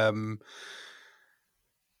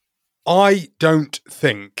 I don't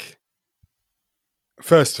think,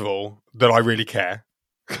 first of all, that I really care.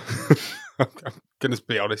 I'm going to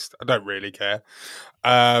be honest, I don't really care.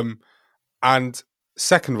 And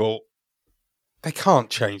second of all, they can't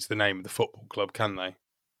change the name of the football club, can they?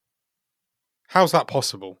 How's that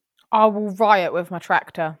possible? I will riot with my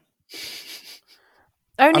tractor.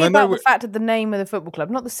 Only about the fact of the name of the football club,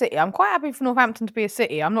 not the city. I'm quite happy for Northampton to be a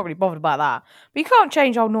city. I'm not really bothered about that. But you can't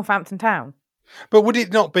change old Northampton town. But would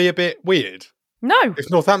it not be a bit weird? No. If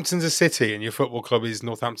Northampton's a city and your football club is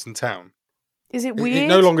Northampton Town. Is it weird? It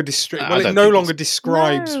no longer describes... No,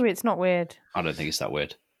 it's not weird. I don't think it's that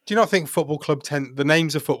weird. Do you not think the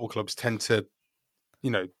names of football clubs tend to,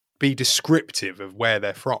 be descriptive of where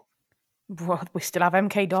they're from? Well, we still have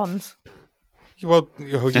MK Dons.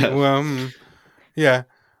 Yeah.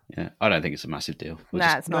 Yeah, I don't think it's a massive deal.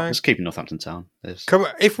 It's not. Let's keep Northampton Town. There's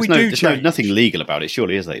nothing legal about it,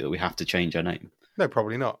 surely, is there, that we have to change our name? No,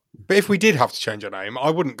 probably not. But if we did have to change our name, I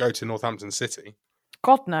wouldn't go to Northampton City.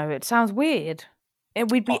 God, no, it sounds weird.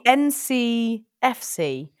 We'd be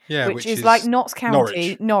NCFC, which is like Notts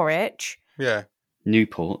County, Norwich. Yeah.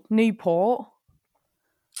 Newport.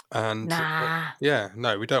 And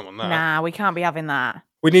no, we don't want that. Nah, we can't be having that.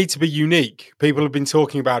 We need to be unique. People have been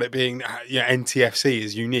talking about it being, NTFC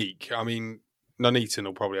is unique. I mean, Nuneaton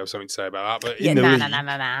will probably have something to say about that. But in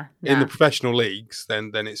the professional leagues,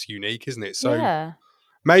 then it's unique, isn't it? So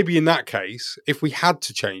maybe in that case, if we had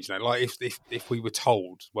to change that, like if we were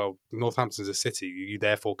told, well, Northampton's a city, you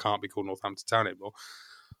therefore can't be called Northampton Town anymore.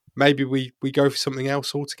 Maybe we go for something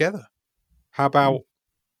else altogether. How about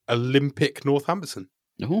Olympic Northampton?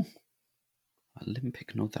 Oh,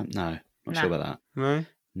 Olympic Northampton. No. Not sure about that.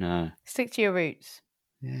 No. Stick to your roots.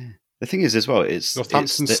 Yeah. The thing is, as well, it's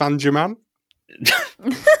Northampton Saint-Germain.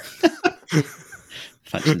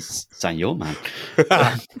 Saint-Germain.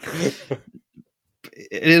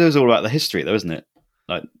 It is all about the history, though, isn't it?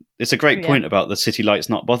 Like, it's a great point about the city lights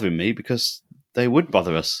not bothering me, because they would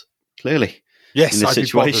bother us, clearly. Yes, in this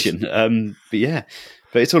situation.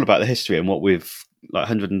 But it's all about the history and what we've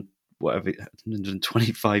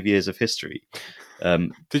 125 years of history.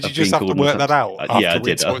 Did you just have to work that out? Yeah, I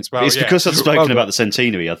did. It's because I've spoken about the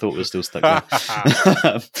centenary. I thought we were still stuck there.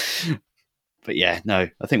 But yeah, no,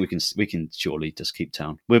 I think we can surely just keep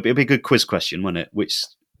town. It'll be a good quiz question, won't it? Which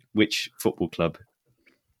football club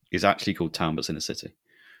is actually called town but's in a city?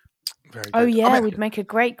 Very good. Oh yeah, we'd make a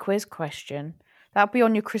great quiz question. That'll be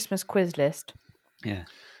on your Christmas quiz list. Yeah.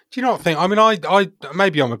 Do you not think? I mean, I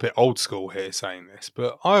maybe I'm a bit old school here saying this,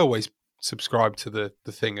 but I always subscribe to the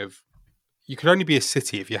thing of you could only be a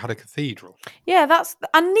city if you had a cathedral. Yeah,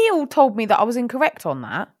 and Neil told me that I was incorrect on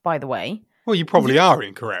that, by the way. Well, you probably are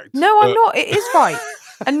incorrect. No, I'm not. It is right.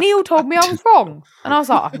 And Neil told me I was wrong. And I was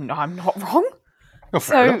like, I'm not wrong. Oh,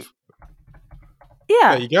 fair enough.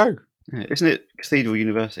 Yeah. There you go. Yeah, isn't it Cathedral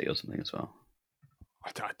University or something as well?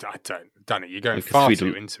 I don't, Danny, you're going Like far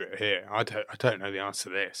cathedral- too into it here. I don't know the answer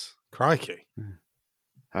to this. Crikey.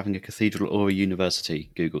 Having a cathedral or a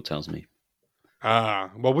university, Google tells me.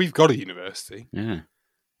 Well, we've got a university. Yeah.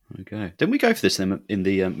 There we go. Didn't we go for this in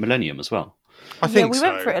the Millennium as well? I think we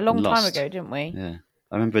so. went for it a long time Lost. ago, didn't we? Yeah.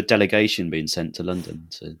 I remember a delegation being sent to London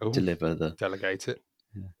to Ooh. deliver the... Delegate it.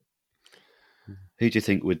 Who do you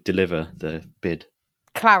think would deliver the bid?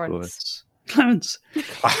 Clarence. Clarence.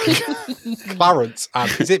 Clarence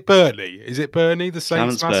and is it Bernie? Is it Bernie, the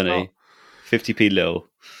Saints Clarence mascot? Bernie. 50p Lil.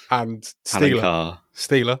 And Alan Steeler. Carr.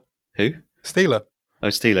 Steeler. Who? Steeler. Oh,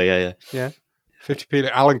 Steeler, yeah. Yeah. 50p.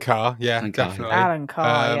 Alan Carr. Yeah, Alan Carr, definitely. Alan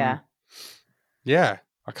Carr, yeah. Yeah.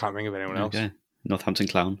 I can't think of anyone else. Okay. Northampton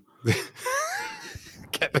Clown.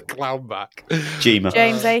 Get the clown back. Gema.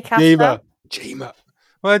 James Acaster. Gema.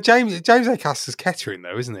 Well, James Acaster's Kettering,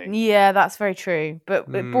 though, isn't he? Yeah, that's very true.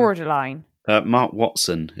 But borderline. Mark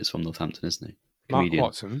Watson is from Northampton, isn't he? Mark Comedian.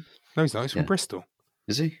 Watson. No, he's not. He's from Bristol.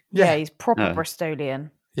 Is he? Yeah, he's proper Oh.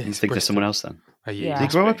 Bristolian. Yeah, I he's think there's Bristol. someone else then. Yeah. Did he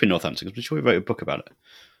grow up in Northampton? I'm sure he wrote a book about it. I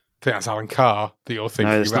think that's Alan Carr that you're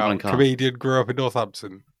thinking it's not about. Alan Carr. Comedian, grew up in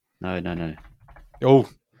Northampton. No. Oh,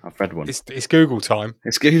 I've read one. it's Google time.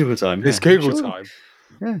 It's Google time. It's yeah. Google Sure. time.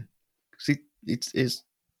 Yeah. See,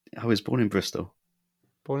 I was born in Bristol.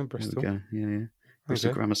 Born in There Bristol. we go. Yeah. Bristol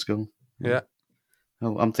Okay. Grammar School. Yeah.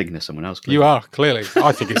 Oh, I'm thinking of someone else. Clearly. You are, clearly.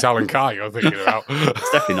 I think it's Alan Carr you're thinking about.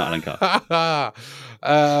 It's definitely not Alan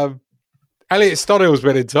Carr. Elliot Stoddill's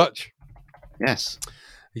been in touch. Yes.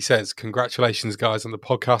 He says, congratulations, guys, on the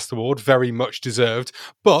podcast award. Very much deserved.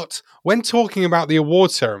 But when talking about the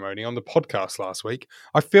award ceremony on the podcast last week,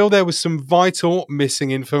 I feel there was some vital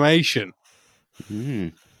missing information.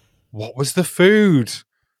 Mm. What was the food?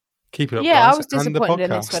 Keep it up, Yeah, guys, I was and the disappointed in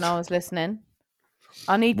this podcast. when I was listening.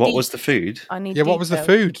 I need What was the food? I need Yeah, what was the details.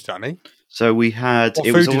 food, Danny? So we had. What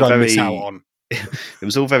it food was did all I very. miss out on? It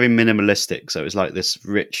was all very minimalistic. So it was like this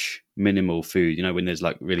rich, minimal food. You know, when there's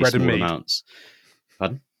like really Bread and small mead. amounts.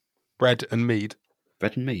 Pardon? Bread and mead.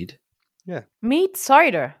 Bread and mead. Mead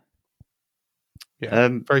cider. Yeah,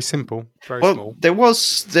 very simple, very Well, small. there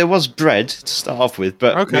was bread to start off with,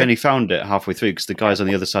 but Okay. we only found it halfway through because the guys on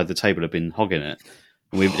the other side of the table had been hogging it,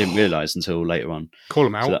 and we didn't realise until later on. Call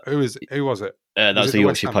them out. so that- Who was it? That Was was it the the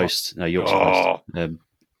West Yorkshire Ham lot? Post. No, Yorkshire Oh. Post.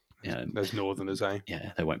 Yeah, Those Northerners, eh?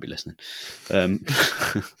 yeah, they won't be listening.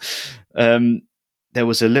 There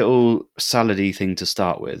was a little salady thing to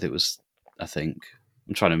start with. It was, I think,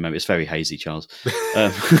 I'm trying to remember. It's very hazy, Charles.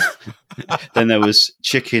 Then there was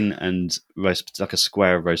chicken and roast, like a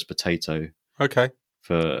square of roast potato Okay.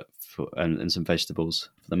 for and some vegetables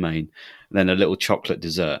for the main. And then a little chocolate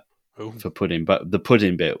dessert Ooh. for pudding. But the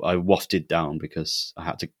pudding bit I wafted down because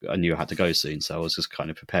I knew I had to go soon, so I was just kind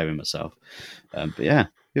of preparing myself. But yeah,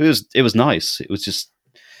 it was nice. It was just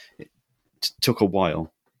took a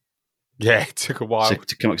while Yeah, it took a while. to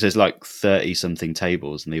come up because there's like 30 something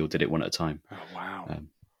tables and they all did it one at a time. Oh, wow.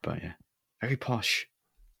 But yeah, very posh.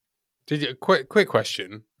 Did you quick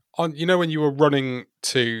question on? You know when you were running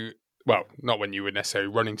to, well, not when you were necessarily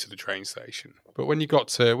running to the train station, but when you got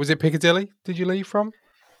to, was it Piccadilly? Did you leave from?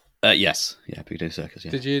 Yes, yeah, Piccadilly Circus.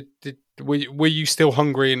 Yeah. Were you still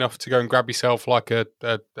hungry enough to go and grab yourself like a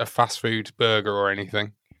fast food burger or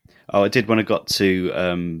anything? Oh, I did when I got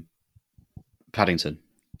to Paddington.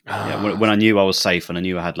 Yeah, when I knew I was safe and I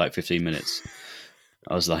knew I had like 15 minutes,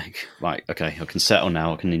 I was like, right, okay, I can settle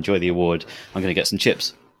now. I can enjoy the award. I'm going to get some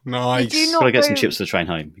chips. Nice. Did you not Got to get go- some chips for the train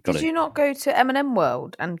home. Got Did it. you not go to M&M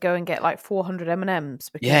World and go and get like 400 M&Ms?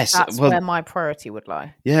 Because Yes, that's well- where my priority would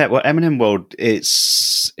lie. Yeah, well, M&M World,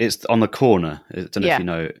 it's on the corner. I don't know Yeah. if you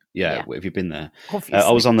know. Yeah, Yeah. if you've been there. Obviously. I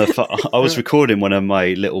was on I was recording one of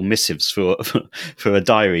my little missives for a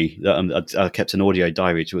diary that I kept an audio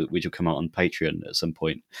diary which will come out on Patreon at some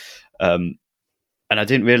point. And I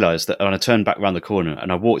didn't realise that when I turned back around the corner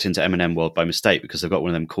and I walked into M&M World by mistake because they've got one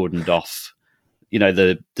of them cordoned off, you know,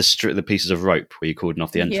 the pieces of rope where you cordon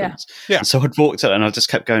off the entrance. Yeah. And so I'd walked out and I just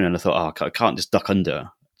kept going and I thought, I can't just duck under.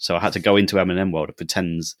 So I had to go into M&M World and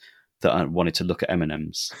pretend that I wanted to look at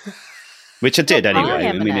M&Ms, which I did Not buy anyway.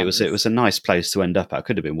 I mean, it was M&Ms. a nice place to end up at. It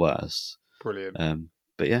could have been worse. Brilliant.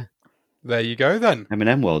 But yeah, There you go then.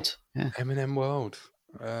 M&M World. Yeah. M&M World.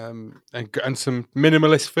 And some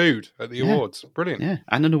minimalist food at the Yeah. awards. Brilliant. Yeah.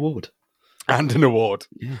 And an award. And an award.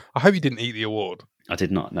 Yeah. I hope you didn't eat the award. I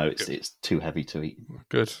did not know it's too heavy to eat.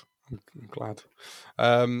 Good. I'm glad.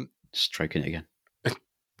 Stroking it again.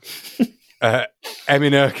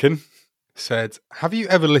 Emin Erkin said, have you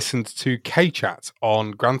ever listened to K-Chat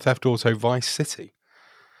on Grand Theft Auto Vice City?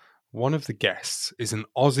 One of the guests is an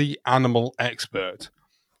Aussie animal expert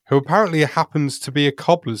who apparently happens to be a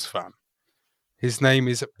Cobblers fan. His name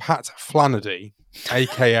is Pat Flannery,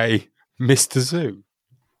 aka Mr. Zoo.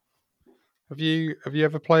 Have you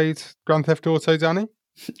ever played Grand Theft Auto, Danny?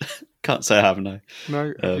 Can't say I have, no.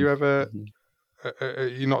 No. Have you ever?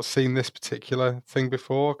 You not seen this particular thing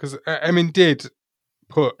before? Because Emin did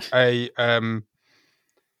put a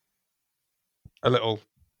little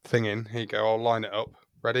thing in. Here you go. I'll line it up.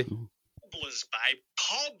 Ready? Cobblers, babe.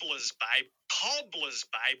 Cobblers, babe. Cobblers,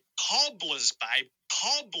 babe. Cobblers, babe.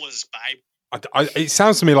 Cobblers, babe. It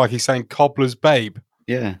sounds to me like he's saying Cobbler's Babe.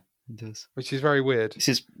 Yeah, it does. Which is very weird. This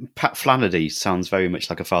is Pat Flannery sounds very much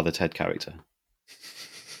like a Father Ted character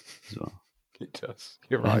as well. It does.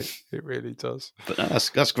 You're right. It really does. But no,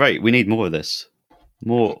 that's great. We need more of this.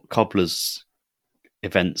 More Cobblers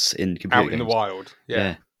events in computer Out games. in the wild.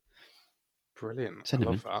 Yeah. Brilliant. Send I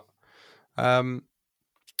him love that.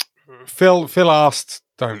 Phil asked,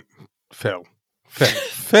 don't Phil.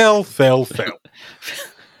 Phil.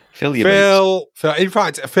 Fill your Phil. In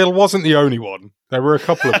fact, Phil wasn't the only one. There were a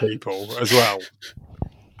couple of people as well.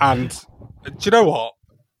 And do you know what?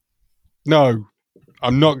 No,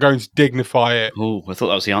 I'm not going to dignify it. Oh, I thought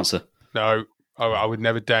that was the answer. No, I would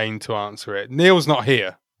never deign to answer it. Neil's not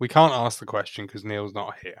here. We can't ask the question because Neil's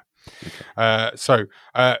not here. Okay. So,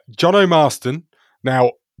 John O'Marston.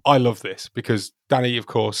 Now, I love this because Danny, of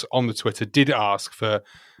course, on the Twitter did ask for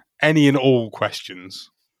any and all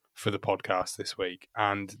questions for the podcast this week.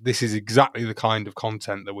 And this is exactly the kind of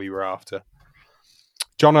content that we were after.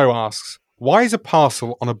 Jono asks, why is a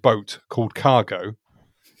parcel on a boat called cargo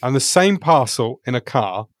and the same parcel in a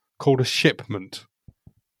car called a shipment?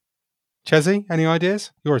 Chezzy, any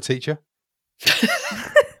ideas? You're a teacher.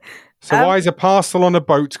 So why is a parcel on a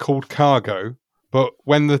boat called cargo, but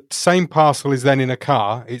when the same parcel is then in a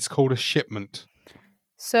car, it's called a shipment?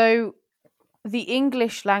 So the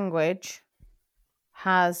English language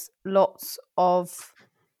has lots of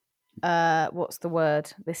what's the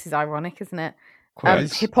word? This is ironic, isn't it?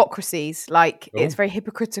 Hypocrisies. Like it's very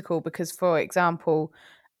hypocritical because, for example,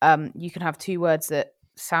 you can have two words that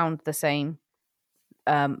sound the same,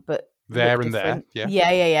 but there and there. Yeah.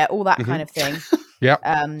 Yeah. All that kind of thing. Yeah.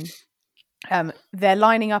 They're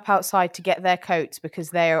lining up outside to get their coats because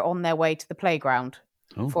they're on their way to the playground,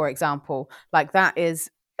 for example. Like that is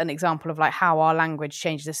an example of like how our language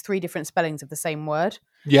changes. There's 3 different spellings of the same word.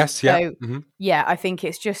 Yes, yeah. So, yeah, I think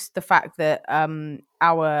it's just the fact that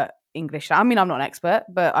our English, I mean, I'm not an expert,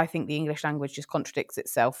 but I think the English language just contradicts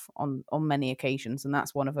itself on many occasions, and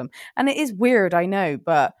that's one of them. And it is weird, I know,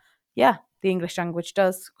 but yeah, the English language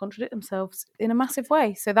does contradict themselves in a massive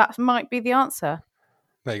way. So that might be the answer.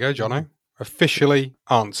 There you go, Jono. Officially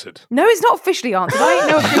answered. No, it's not officially answered. I ain't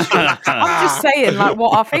no official. I'm just saying, like,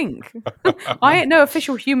 what I think. I ain't no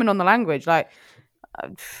official human on the language. Like,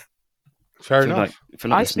 fair enough.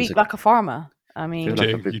 I speak like a farmer. I mean,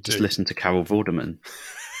 I just listen to Carol Vorderman.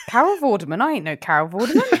 Carol Vorderman? I ain't no Carol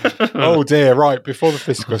Vorderman. Oh dear! Right before the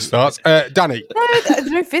fisticuff starts, Danny. No, there's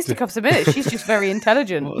no fisticuffs a minute. She's just very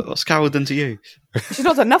intelligent. What's Carol done to you? She's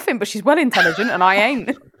not done nothing, but she's well intelligent, and I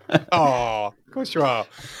ain't. Oh, of course you are.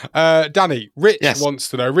 Danny, Rich wants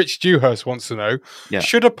to know, Rich Dewhurst wants to know,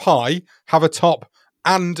 should a pie have a top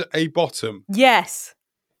and a bottom? Yes.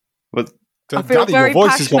 Well, I feel Danny, very your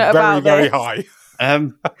voice has got passionate very, about very this. high.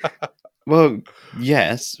 Well,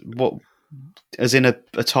 yes. What, as in a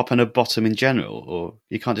top and a bottom in general? Or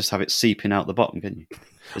you can't just have it seeping out the bottom, can you?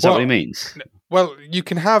 Is that what he means? Well, you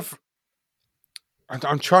can have...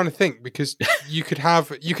 I'm trying to think, because you can have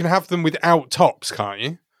them without tops, can't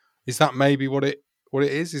you? Is that maybe what it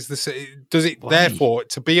is? Does it therefore,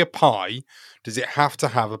 to be a pie, does it have to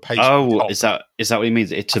have a pastry top? Is that what he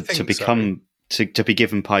means? To become to be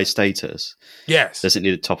given pie status? Yes. Does it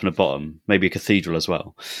need a top and a bottom? Maybe a cathedral as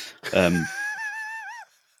well.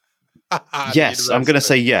 Yes, I'm going to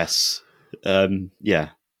say yes. Yeah,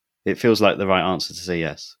 it feels like the right answer to say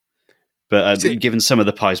yes. But given some of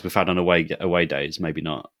the pies we've had on away days, maybe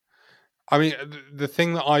not. I mean, the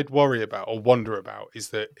thing that I'd worry about or wonder about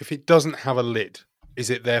is that if it doesn't have a lid, is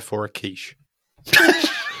it therefore a quiche?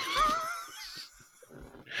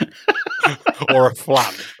 Or a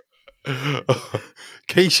flan?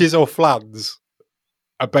 Quiches or flans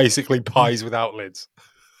are basically pies without lids.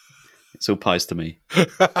 It's all pies to me.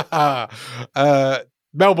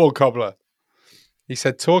 Melbourne Cobbler. He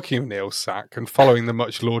said, talking of Neil Sack and following the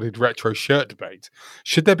much lauded retro shirt debate,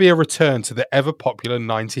 should there be a return to the ever popular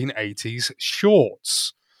 1980s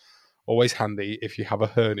shorts? Always handy if you have a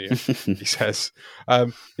hernia, he says.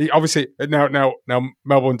 He obviously now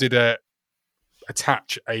Melbourne did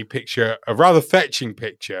attach a picture, a rather fetching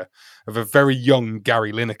picture of a very young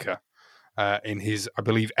Gary Lineker in his, I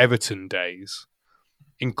believe, Everton days.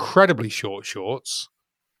 Incredibly short shorts.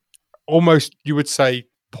 almost, you would say,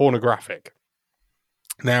 pornographic.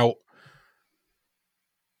 Now,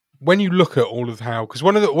 when you look at all of how, because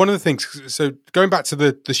one of the things, so going back to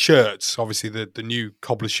the shirts, obviously the new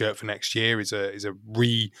Cobbler shirt for next year is a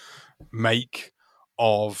remake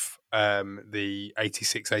of the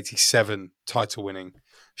 86-87 title winning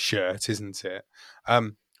shirt, isn't it?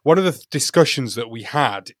 One of the discussions that we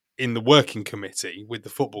had in the working committee with the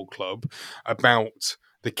football club about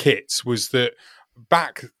the kits was that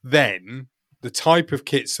back then, the type of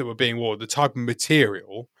kits that were being worn, the type of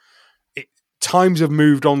material, times have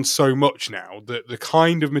moved on so much now that the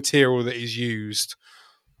kind of material that is used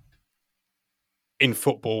in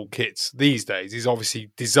football kits these days is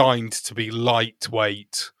obviously designed to be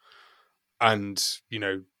lightweight and, you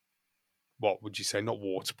know, what would you say? Not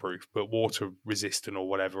waterproof, but water resistant or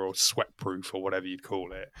whatever, or sweat proof or whatever you'd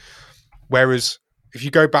call it. Whereas if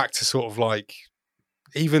you go back to sort of like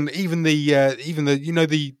even the you know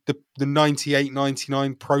the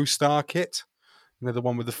 98-99 Pro Star kit, you know, the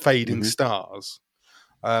one with the fading stars.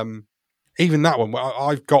 Even that one,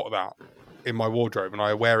 I've got that in my wardrobe and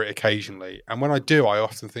I wear it occasionally. And when I do, I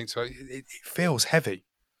often think so. It feels heavy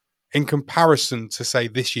in comparison to, say,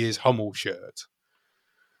 this year's Hummel shirt.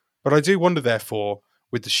 But I do wonder, therefore,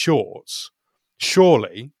 with the shorts,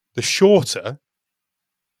 surely the shorter,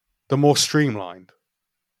 the more streamlined.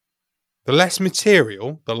 The less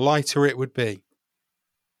material, the lighter it would be.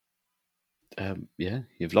 Yeah,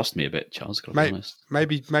 you've lost me a bit, Charles. Got to be honest.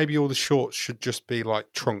 Maybe all the shorts should just be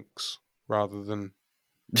like trunks rather than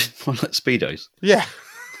like Speedos. Yeah.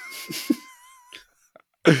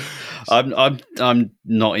 I'm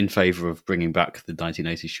not in favour of bringing back the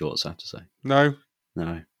 1980s shorts. I have to say. No,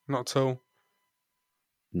 not at all.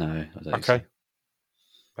 No, I don't. Okay, so.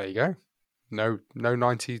 There you go. No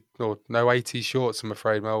 90s or no 80s shorts, I'm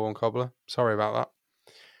afraid, Melbourne Cobbler. Sorry about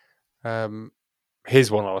that.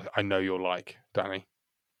 Here's one I know you'll like, Danny.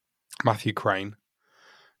 Matthew Crane.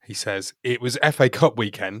 He says, it was FA Cup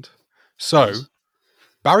weekend, so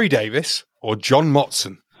Barry Davies or John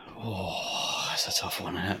Motson? Oh, that's a tough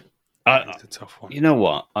one, isn't it? It's a tough one. You know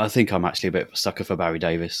what? I think I'm actually a bit of a sucker for Barry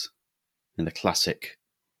Davies in the classic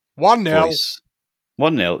 1-0.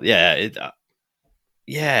 1-0, yeah.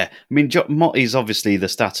 Yeah, I mean, Motty's obviously the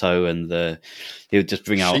stato and he'll just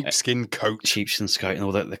bring out sheepskin coat and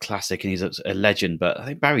all the classic, and he's a legend. But I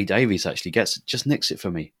think Barry Davies actually just nicks it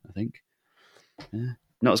for me. I think, yeah,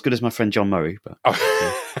 not as good as my friend John Murray, but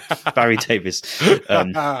Barry Davies.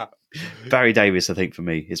 Barry Davies, I think for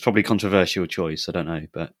me, it's probably a controversial choice. I don't know,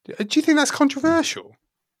 but do you think that's controversial?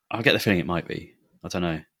 I get the feeling it might be. I don't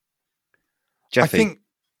know. Jeffy,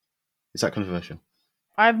 is that controversial?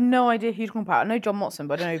 I have no idea who you're talking about. I know John Motson,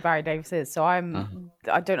 but I don't know who Barry Davies is. So I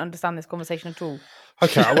don't understand this conversation at all.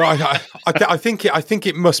 Okay, well, I think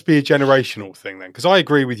it must be a generational thing then, because I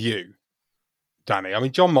agree with you, Danny. I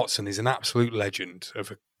mean, John Motson is an absolute legend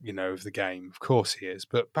of the game. Of course he is,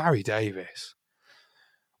 but Barry Davies.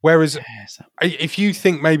 Whereas, if you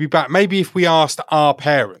think maybe if we asked our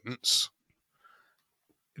parents,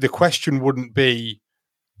 the question wouldn't be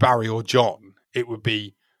Barry or John. It would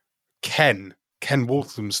be Ken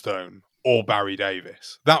Walthamstone or Barry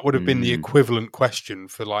Davies. That would have been the equivalent question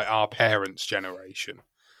for like our parents' generation.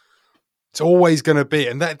 It's always going to be,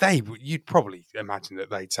 and you'd probably imagine that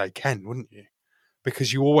they'd say Ken, wouldn't you?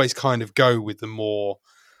 Because you always kind of go with the more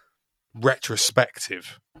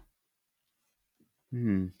retrospective.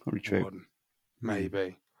 Probably true. One,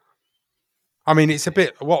 maybe. I mean, it's a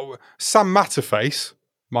bit Sam Matterface,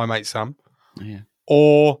 my mate Sam,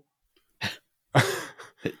 or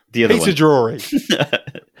the other Peter Drury.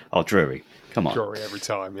 Oh, Drury. Come on. Drury every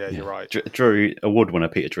time. Yeah, you're right. Drury, award winner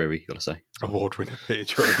Peter Drury, you got to say. Award winner Peter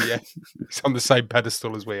Drury, yeah. He's on the same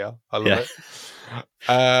pedestal as we are. I love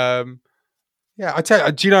it. Yeah, I tell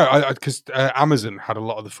you, do you know, because Amazon had a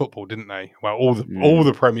lot of the football, didn't they? Well, all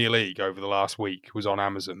the Premier League over the last week was on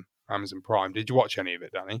Amazon Prime. Did you watch any of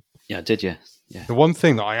it, Danny? Yeah, I did, yeah. The one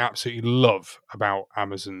thing that I absolutely love about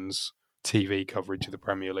Amazon's TV coverage of the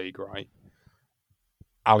Premier League, right?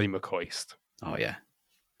 Ali McCoist. Oh, yeah.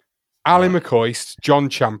 Ali McCoist, John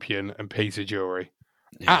Champion, and Peter Drury.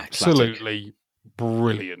 Yeah, absolutely classic.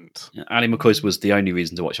 Brilliant. Yeah, Ali McCoist was the only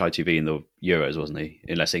reason to watch ITV in the Euros, wasn't he?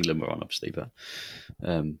 Unless England were on, obviously. But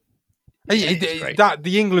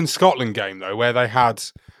the England-Scotland game, though, where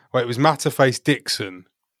it was Matterface, Dixon,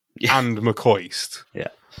 and McCoist. Yeah,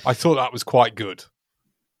 I thought that was quite good.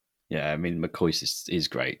 Yeah, I mean, McCoist is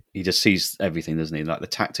great. He just sees everything, doesn't he? Like the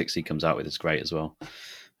tactics he comes out with is great as well.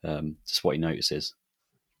 Just what he notices.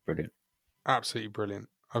 Brilliant. Absolutely brilliant.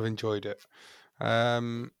 I've enjoyed it.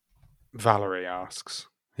 Valerie asks,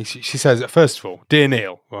 She says, first of all, dear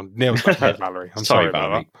Neil. Well, Neil's not dear Valerie. I'm sorry about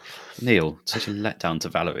Valerie. that. Neil, such a letdown to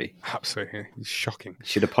Valerie. Absolutely. It's shocking.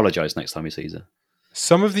 Should apologise next time he sees her.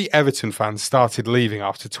 Some of the Everton fans started leaving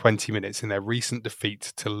after 20 minutes in their recent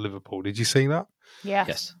defeat to Liverpool. Did you see that?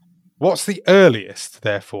 Yes. What's the earliest,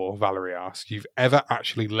 therefore, Valerie asks, you've ever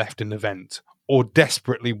actually left an event or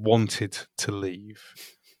desperately wanted to leave?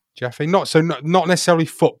 Jeffy? Not necessarily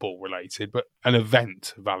football related, but an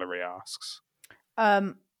event, Valerie asks.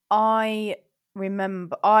 I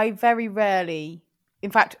remember, I very rarely,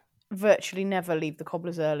 in fact, virtually never leave the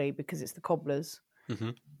Cobblers early because it's the Cobblers.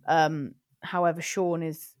 Mm-hmm. However,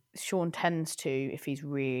 Sean tends to, if he's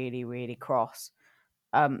really, really cross.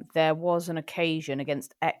 There was an occasion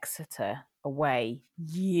against Exeter away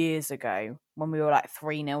years ago when we were like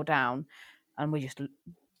 3-0 down and we just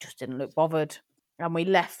didn't look bothered. And we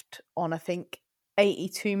left on, I think,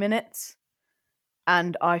 82 minutes.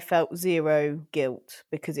 And I felt zero guilt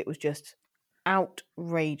because it was just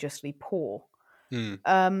outrageously poor.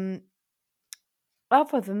 Mm.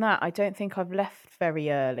 Other than that, I don't think I've left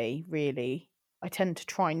very early, really. I tend to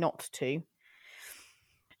try not to.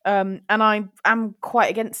 And I'm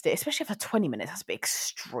quite against it, especially for 20 minutes. That's a bit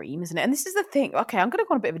extreme, isn't it? And this is the thing. Okay, I'm going to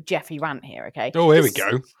go on a bit of a Jeffy rant here, okay? Oh, here we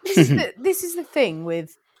go. This is the thing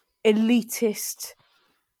with elitist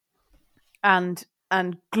and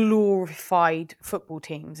glorified football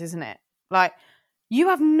teams, isn't it? Like, you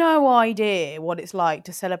have no idea what it's like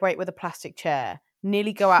to celebrate with a plastic chair,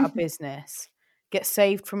 nearly go out of business, get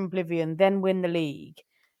saved from oblivion, then win the league,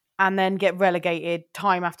 and then get relegated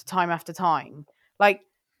time after time after time. Like,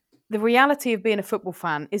 the reality of being a football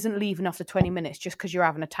fan isn't leaving after 20 minutes just because you're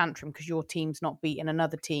having a tantrum because your team's not beating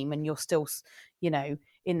another team and you're still, in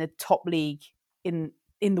the top league in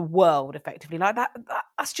the world, effectively. Like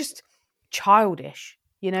that's just childish,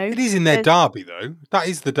 It is in their derby, though. That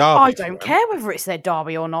is the derby. I don't care whether it's their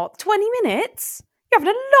derby or not. 20 minutes? You're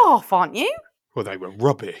having a laugh, aren't you? Well, they were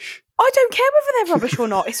rubbish. I don't care whether they're rubbish or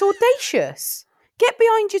not. It's audacious. Get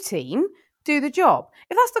behind your team. Do the job.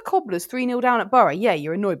 If that's the Cobblers 3-0 down at Borough, yeah,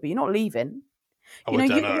 you're annoyed, but you're not leaving. I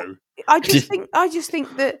don't know. I just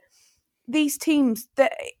think that these teams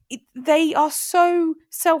that they are so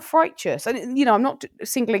self-righteous, and I'm not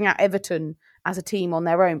singling out Everton as a team on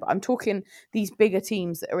their own, but I'm talking these bigger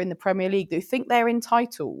teams that are in the Premier League that think they're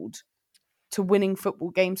entitled to winning football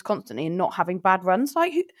games constantly and not having bad runs.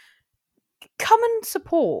 Like, come and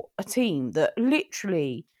support a team that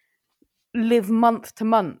literally live month to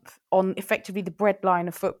month on effectively the breadline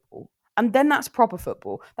of football, and then that's proper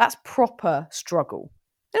football. That's proper struggle.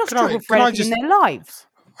 They don't struggle for anything in their lives.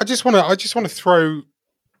 I just want to throw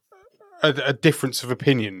a difference of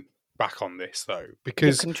opinion back on this, though,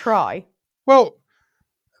 because you can try. Well,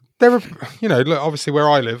 there are, look, obviously where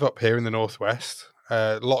I live up here in the northwest,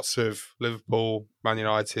 lots of Liverpool, Man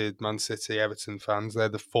United, Man City, Everton fans. They're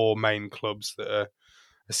the four main clubs that are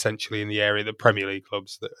essentially in the area, the Premier League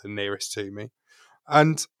clubs that are nearest to me.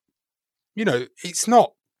 And, it's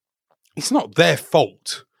not their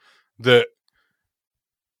fault that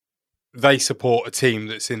they support a team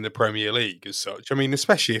that's in the Premier League as such. I mean,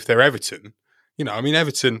 especially if they're Everton.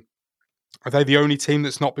 Everton, are they the only team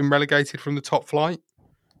that's not been relegated from the top flight?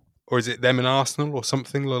 Or is it them and Arsenal or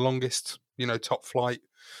something, the longest, top flight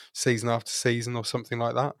season after season or something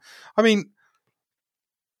like that? I mean,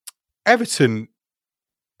 Everton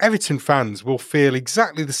fans will feel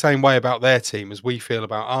exactly the same way about their team as we feel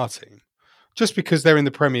about our team. Just because they're in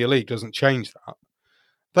the Premier League doesn't change that.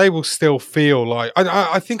 They will still feel like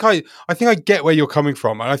I think I get where you're coming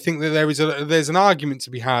from, and I think that there's an argument to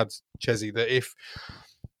be had, Chesy, that if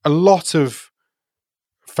a lot of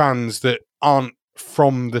fans that aren't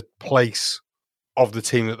from the place of the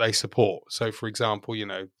team that they support, so for example,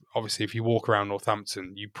 obviously if you walk around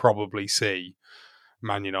Northampton, you probably see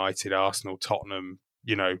Man United, Arsenal, Tottenham,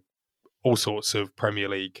 all sorts of Premier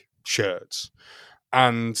League shirts.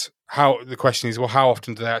 And the question is, well, how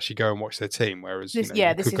often do they actually go and watch their team? Whereas, this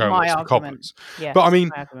is my argument. Yeah, but I mean,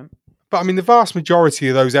 the vast majority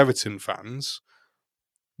of those Everton fans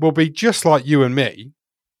will be just like you and me,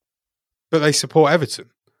 but they support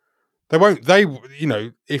Everton. They won't.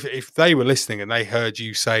 If they were listening and they heard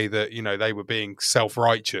you say that, they were being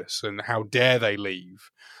self-righteous and how dare they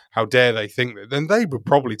leave, how dare they think that, then they would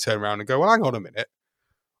probably turn around and go, well, hang on a minute.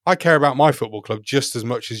 I care about my football club just as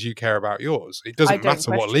much as you care about yours. It doesn't matter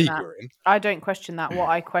what league we're in. I don't question that. What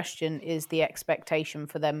I question is the expectation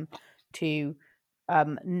for them to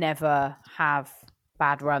never have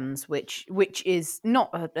bad runs, which is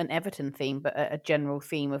not an Everton theme, but a general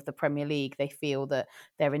theme of the Premier League. They feel that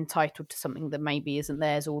they're entitled to something that maybe isn't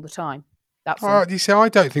theirs all the time. You see, I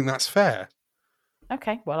don't think that's fair.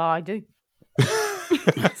 Okay, well, I do.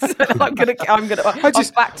 So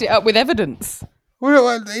I've backed it up with evidence.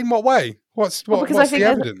 Well, in what way? What's the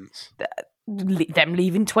evidence? Them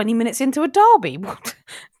leaving 20 minutes into a derby.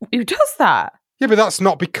 Who does that? Yeah, but that's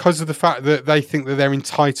not because of the fact that they think that they're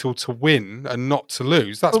entitled to win and not to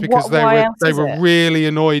lose. That's because they were really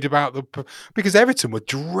annoyed about because Everton were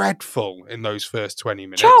dreadful in those first 20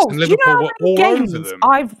 minutes. Charles, and Liverpool were all over them.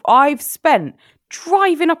 I've spent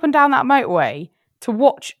driving up and down that motorway to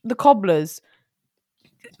watch the Cobblers.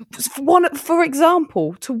 For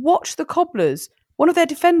example, to watch the Cobblers, one of their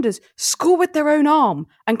defenders score with their own arm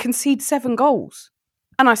and concede 7 goals.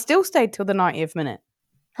 And I still stayed till the 90th minute.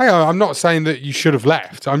 Hey, I'm not saying that you should have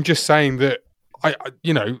left. I'm just saying that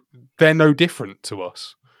they're no different to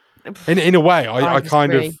us. In a way, I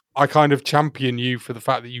kind of champion you for the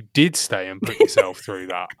fact that you did stay and put yourself through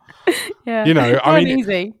that. Yeah,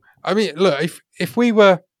 easy. I mean, look, if we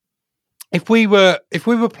were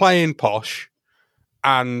playing Posh,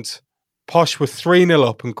 and Posh were 3-0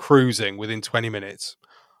 up and cruising within 20 minutes,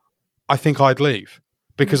 I think I'd leave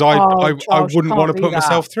because I wouldn't want to put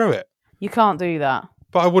myself through it. You can't do that.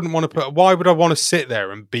 But I wouldn't want to why would I want to sit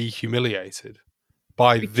there and be humiliated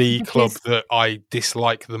by the club that I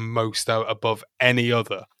dislike the most above any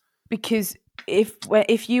other? Because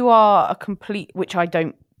if you are a complete, which I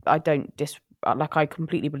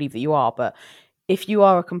completely believe that you are, but if you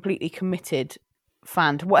are a completely committed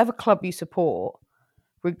fan to whatever club you support,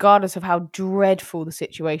 regardless of how dreadful the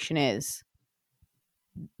situation is,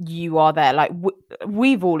 you are there. Like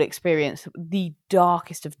we've all experienced the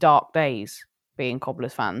darkest of dark days being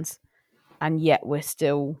Cobblers fans, and yet we're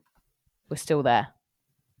still there.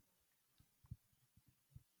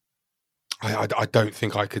 I don't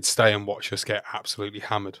think I could stay and watch us get absolutely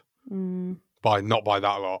hammered by that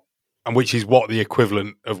lot, and which is what the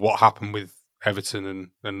equivalent of what happened with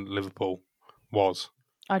Everton and Liverpool was.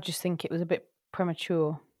 I just think it was a bit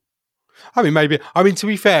premature. I mean, maybe. I mean, to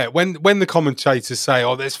be fair, when the commentators say,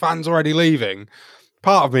 "Oh, there's fans already leaving,"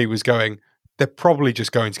 part of me was going, "They're probably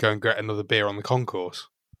just going to go and get another beer on the concourse."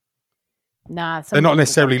 Nah, they're not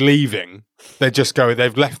necessarily leaving. They're just going.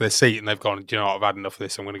 They've left their seat and they've gone. Do you know what? I've had enough of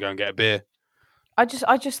this. I'm going to go and get a beer. I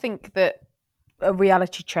just think that a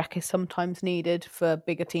reality check is sometimes needed for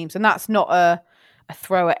bigger teams, and that's not a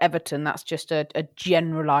throw at Everton. That's just a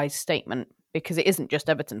generalised statement. Because it isn't just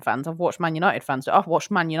Everton fans. I've watched Man United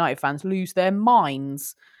fans lose their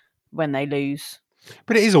minds when they lose.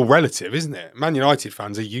 But it is all relative, isn't it? Man United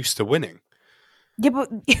fans are used to winning. Yeah, but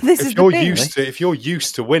if you're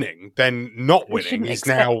used to winning, then not winning is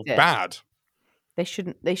now bad. They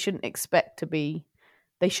shouldn't expect to be.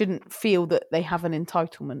 They shouldn't feel that they have an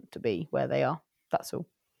entitlement to be where they are. That's all.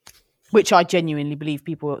 Which I genuinely believe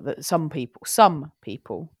some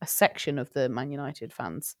people, a section of the Man United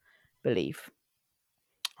fans believe.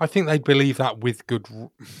 I think they believe that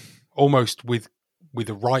almost with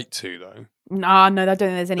a right to, though. No, I don't think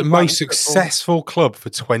there's any. The most successful club for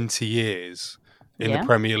 20 years in the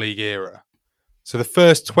Premier League era. So the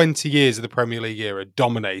first 20 years of the Premier League era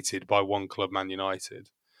dominated by one club, Man United,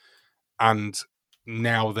 and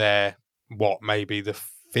now they're maybe the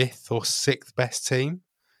 5th or 6th best team.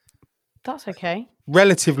 That's okay.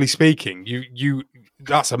 Relatively speaking,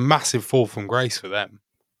 that's a massive fall from grace for them.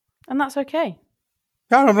 And that's okay.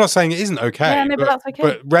 No, I'm not saying it isn't okay. Yeah, no, but that's okay.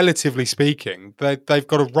 But relatively speaking, they've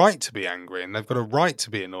got a right to be angry and they've got a right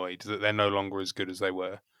to be annoyed that they're no longer as good as they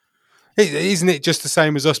were. Isn't it just the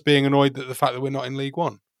same as us being annoyed at the fact that we're not in League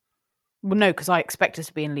One? Well, no, because I expect us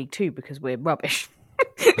to be in League Two because we're rubbish.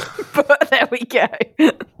 But there we go.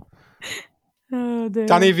 Oh, dear.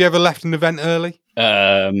 Danny, have you ever left an event early?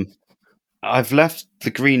 I've left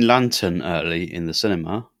the Green Lantern early in the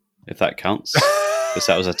cinema, if that counts. Because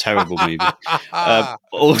that was a terrible movie.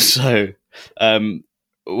 Also,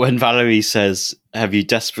 when Valerie says, have you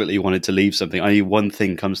desperately wanted to leave something? Only one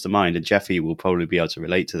thing comes to mind, and Jeffy will probably be able to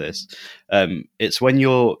relate to this. It's when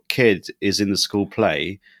your kid is in the school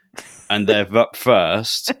play and they're up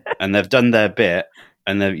first and they've done their bit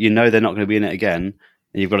and they're not going to be in it again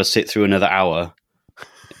and you've got to sit through another hour.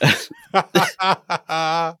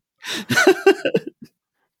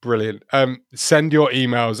 Brilliant. Send your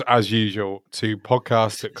emails as usual to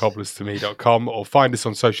podcast@cobblerstome.com or find us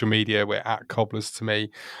on social media. We're at cobblerstome.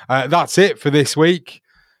 That's it for this week.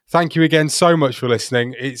 Thank you again so much for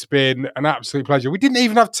listening. It's been an absolute pleasure. We didn't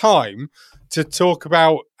even have time to talk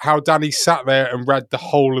about how Danny sat there and read the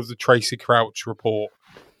whole of the Tracy Crouch report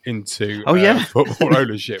into football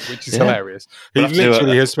ownership, which is hilarious. He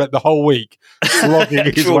literally has spent the whole week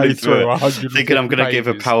slogging his way through 100. Thinking I'm going to give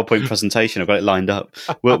a PowerPoint presentation. I've got it lined up.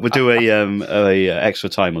 We'll do a extra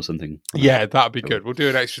time or something. Yeah, that'd be good. We'll do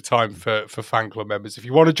an extra time for fan club members. If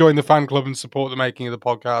you want to join the fan club and support the making of the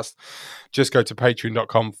podcast, just go to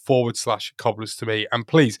patreon.com/cobblers to me. And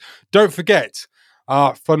please don't forget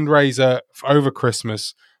our fundraiser over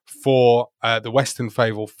Christmas for the Western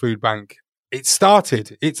Fayvel Food Bank. It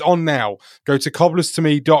started. It's on now. Go to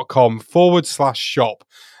cobblerstome.com/shop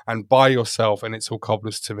and buy yourself an It's All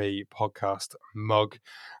Cobblers to Me podcast mug.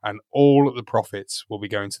 And all of the profits will be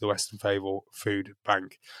going to the Western Fayvel Food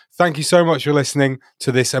Bank. Thank you so much for listening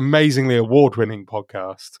to this amazingly award-winning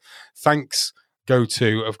podcast. Thanks go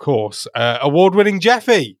to, of course, award-winning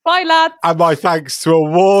Jeffy. Bye, lads. And my thanks to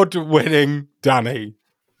award-winning Danny.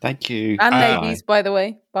 Thank you. And ladies, by the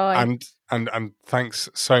way. Bye. And thanks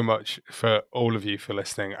so much for all of you for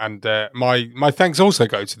listening. And my thanks also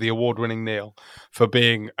go to the award-winning Neil for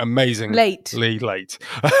being amazingly late.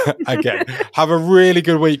 Again, have a really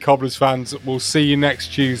good week, Cobblers fans. We'll see you next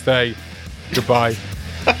Tuesday. Goodbye.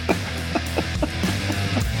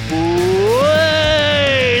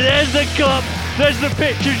 There's the cup. There's the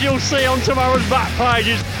pictures you'll see on tomorrow's back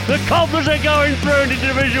pages. The Cobblers are going through into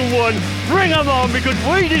Division 1. Bring them on because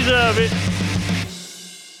we deserve it.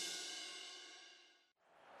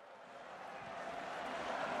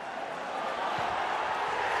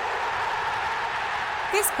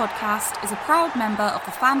 This podcast is a proud member of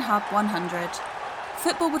the FanHub 100.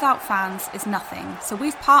 Football without fans is nothing, so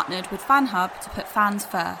we've partnered with FanHub to put fans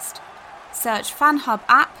first. Search FanHub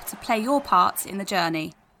app to play your part in the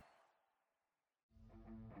journey.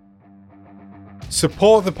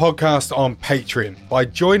 Support the podcast on Patreon by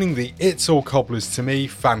joining the It's All Cobblers to Me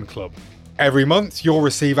fan club. Every month, you'll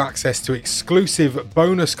receive access to exclusive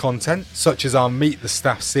bonus content, such as our Meet the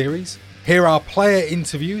Staff series, hear our player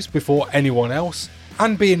interviews before anyone else,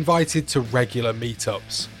 and be invited to regular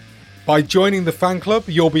meetups. By joining the fan club,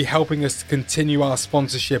 you'll be helping us to continue our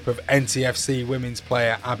sponsorship of NTFC women's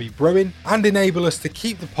player Abby Bruin and enable us to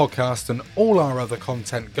keep the podcast and all our other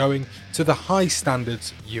content going to the high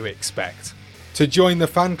standards you expect. To join the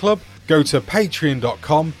fan club, go to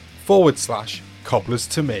patreon.com/cobblers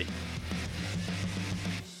to me.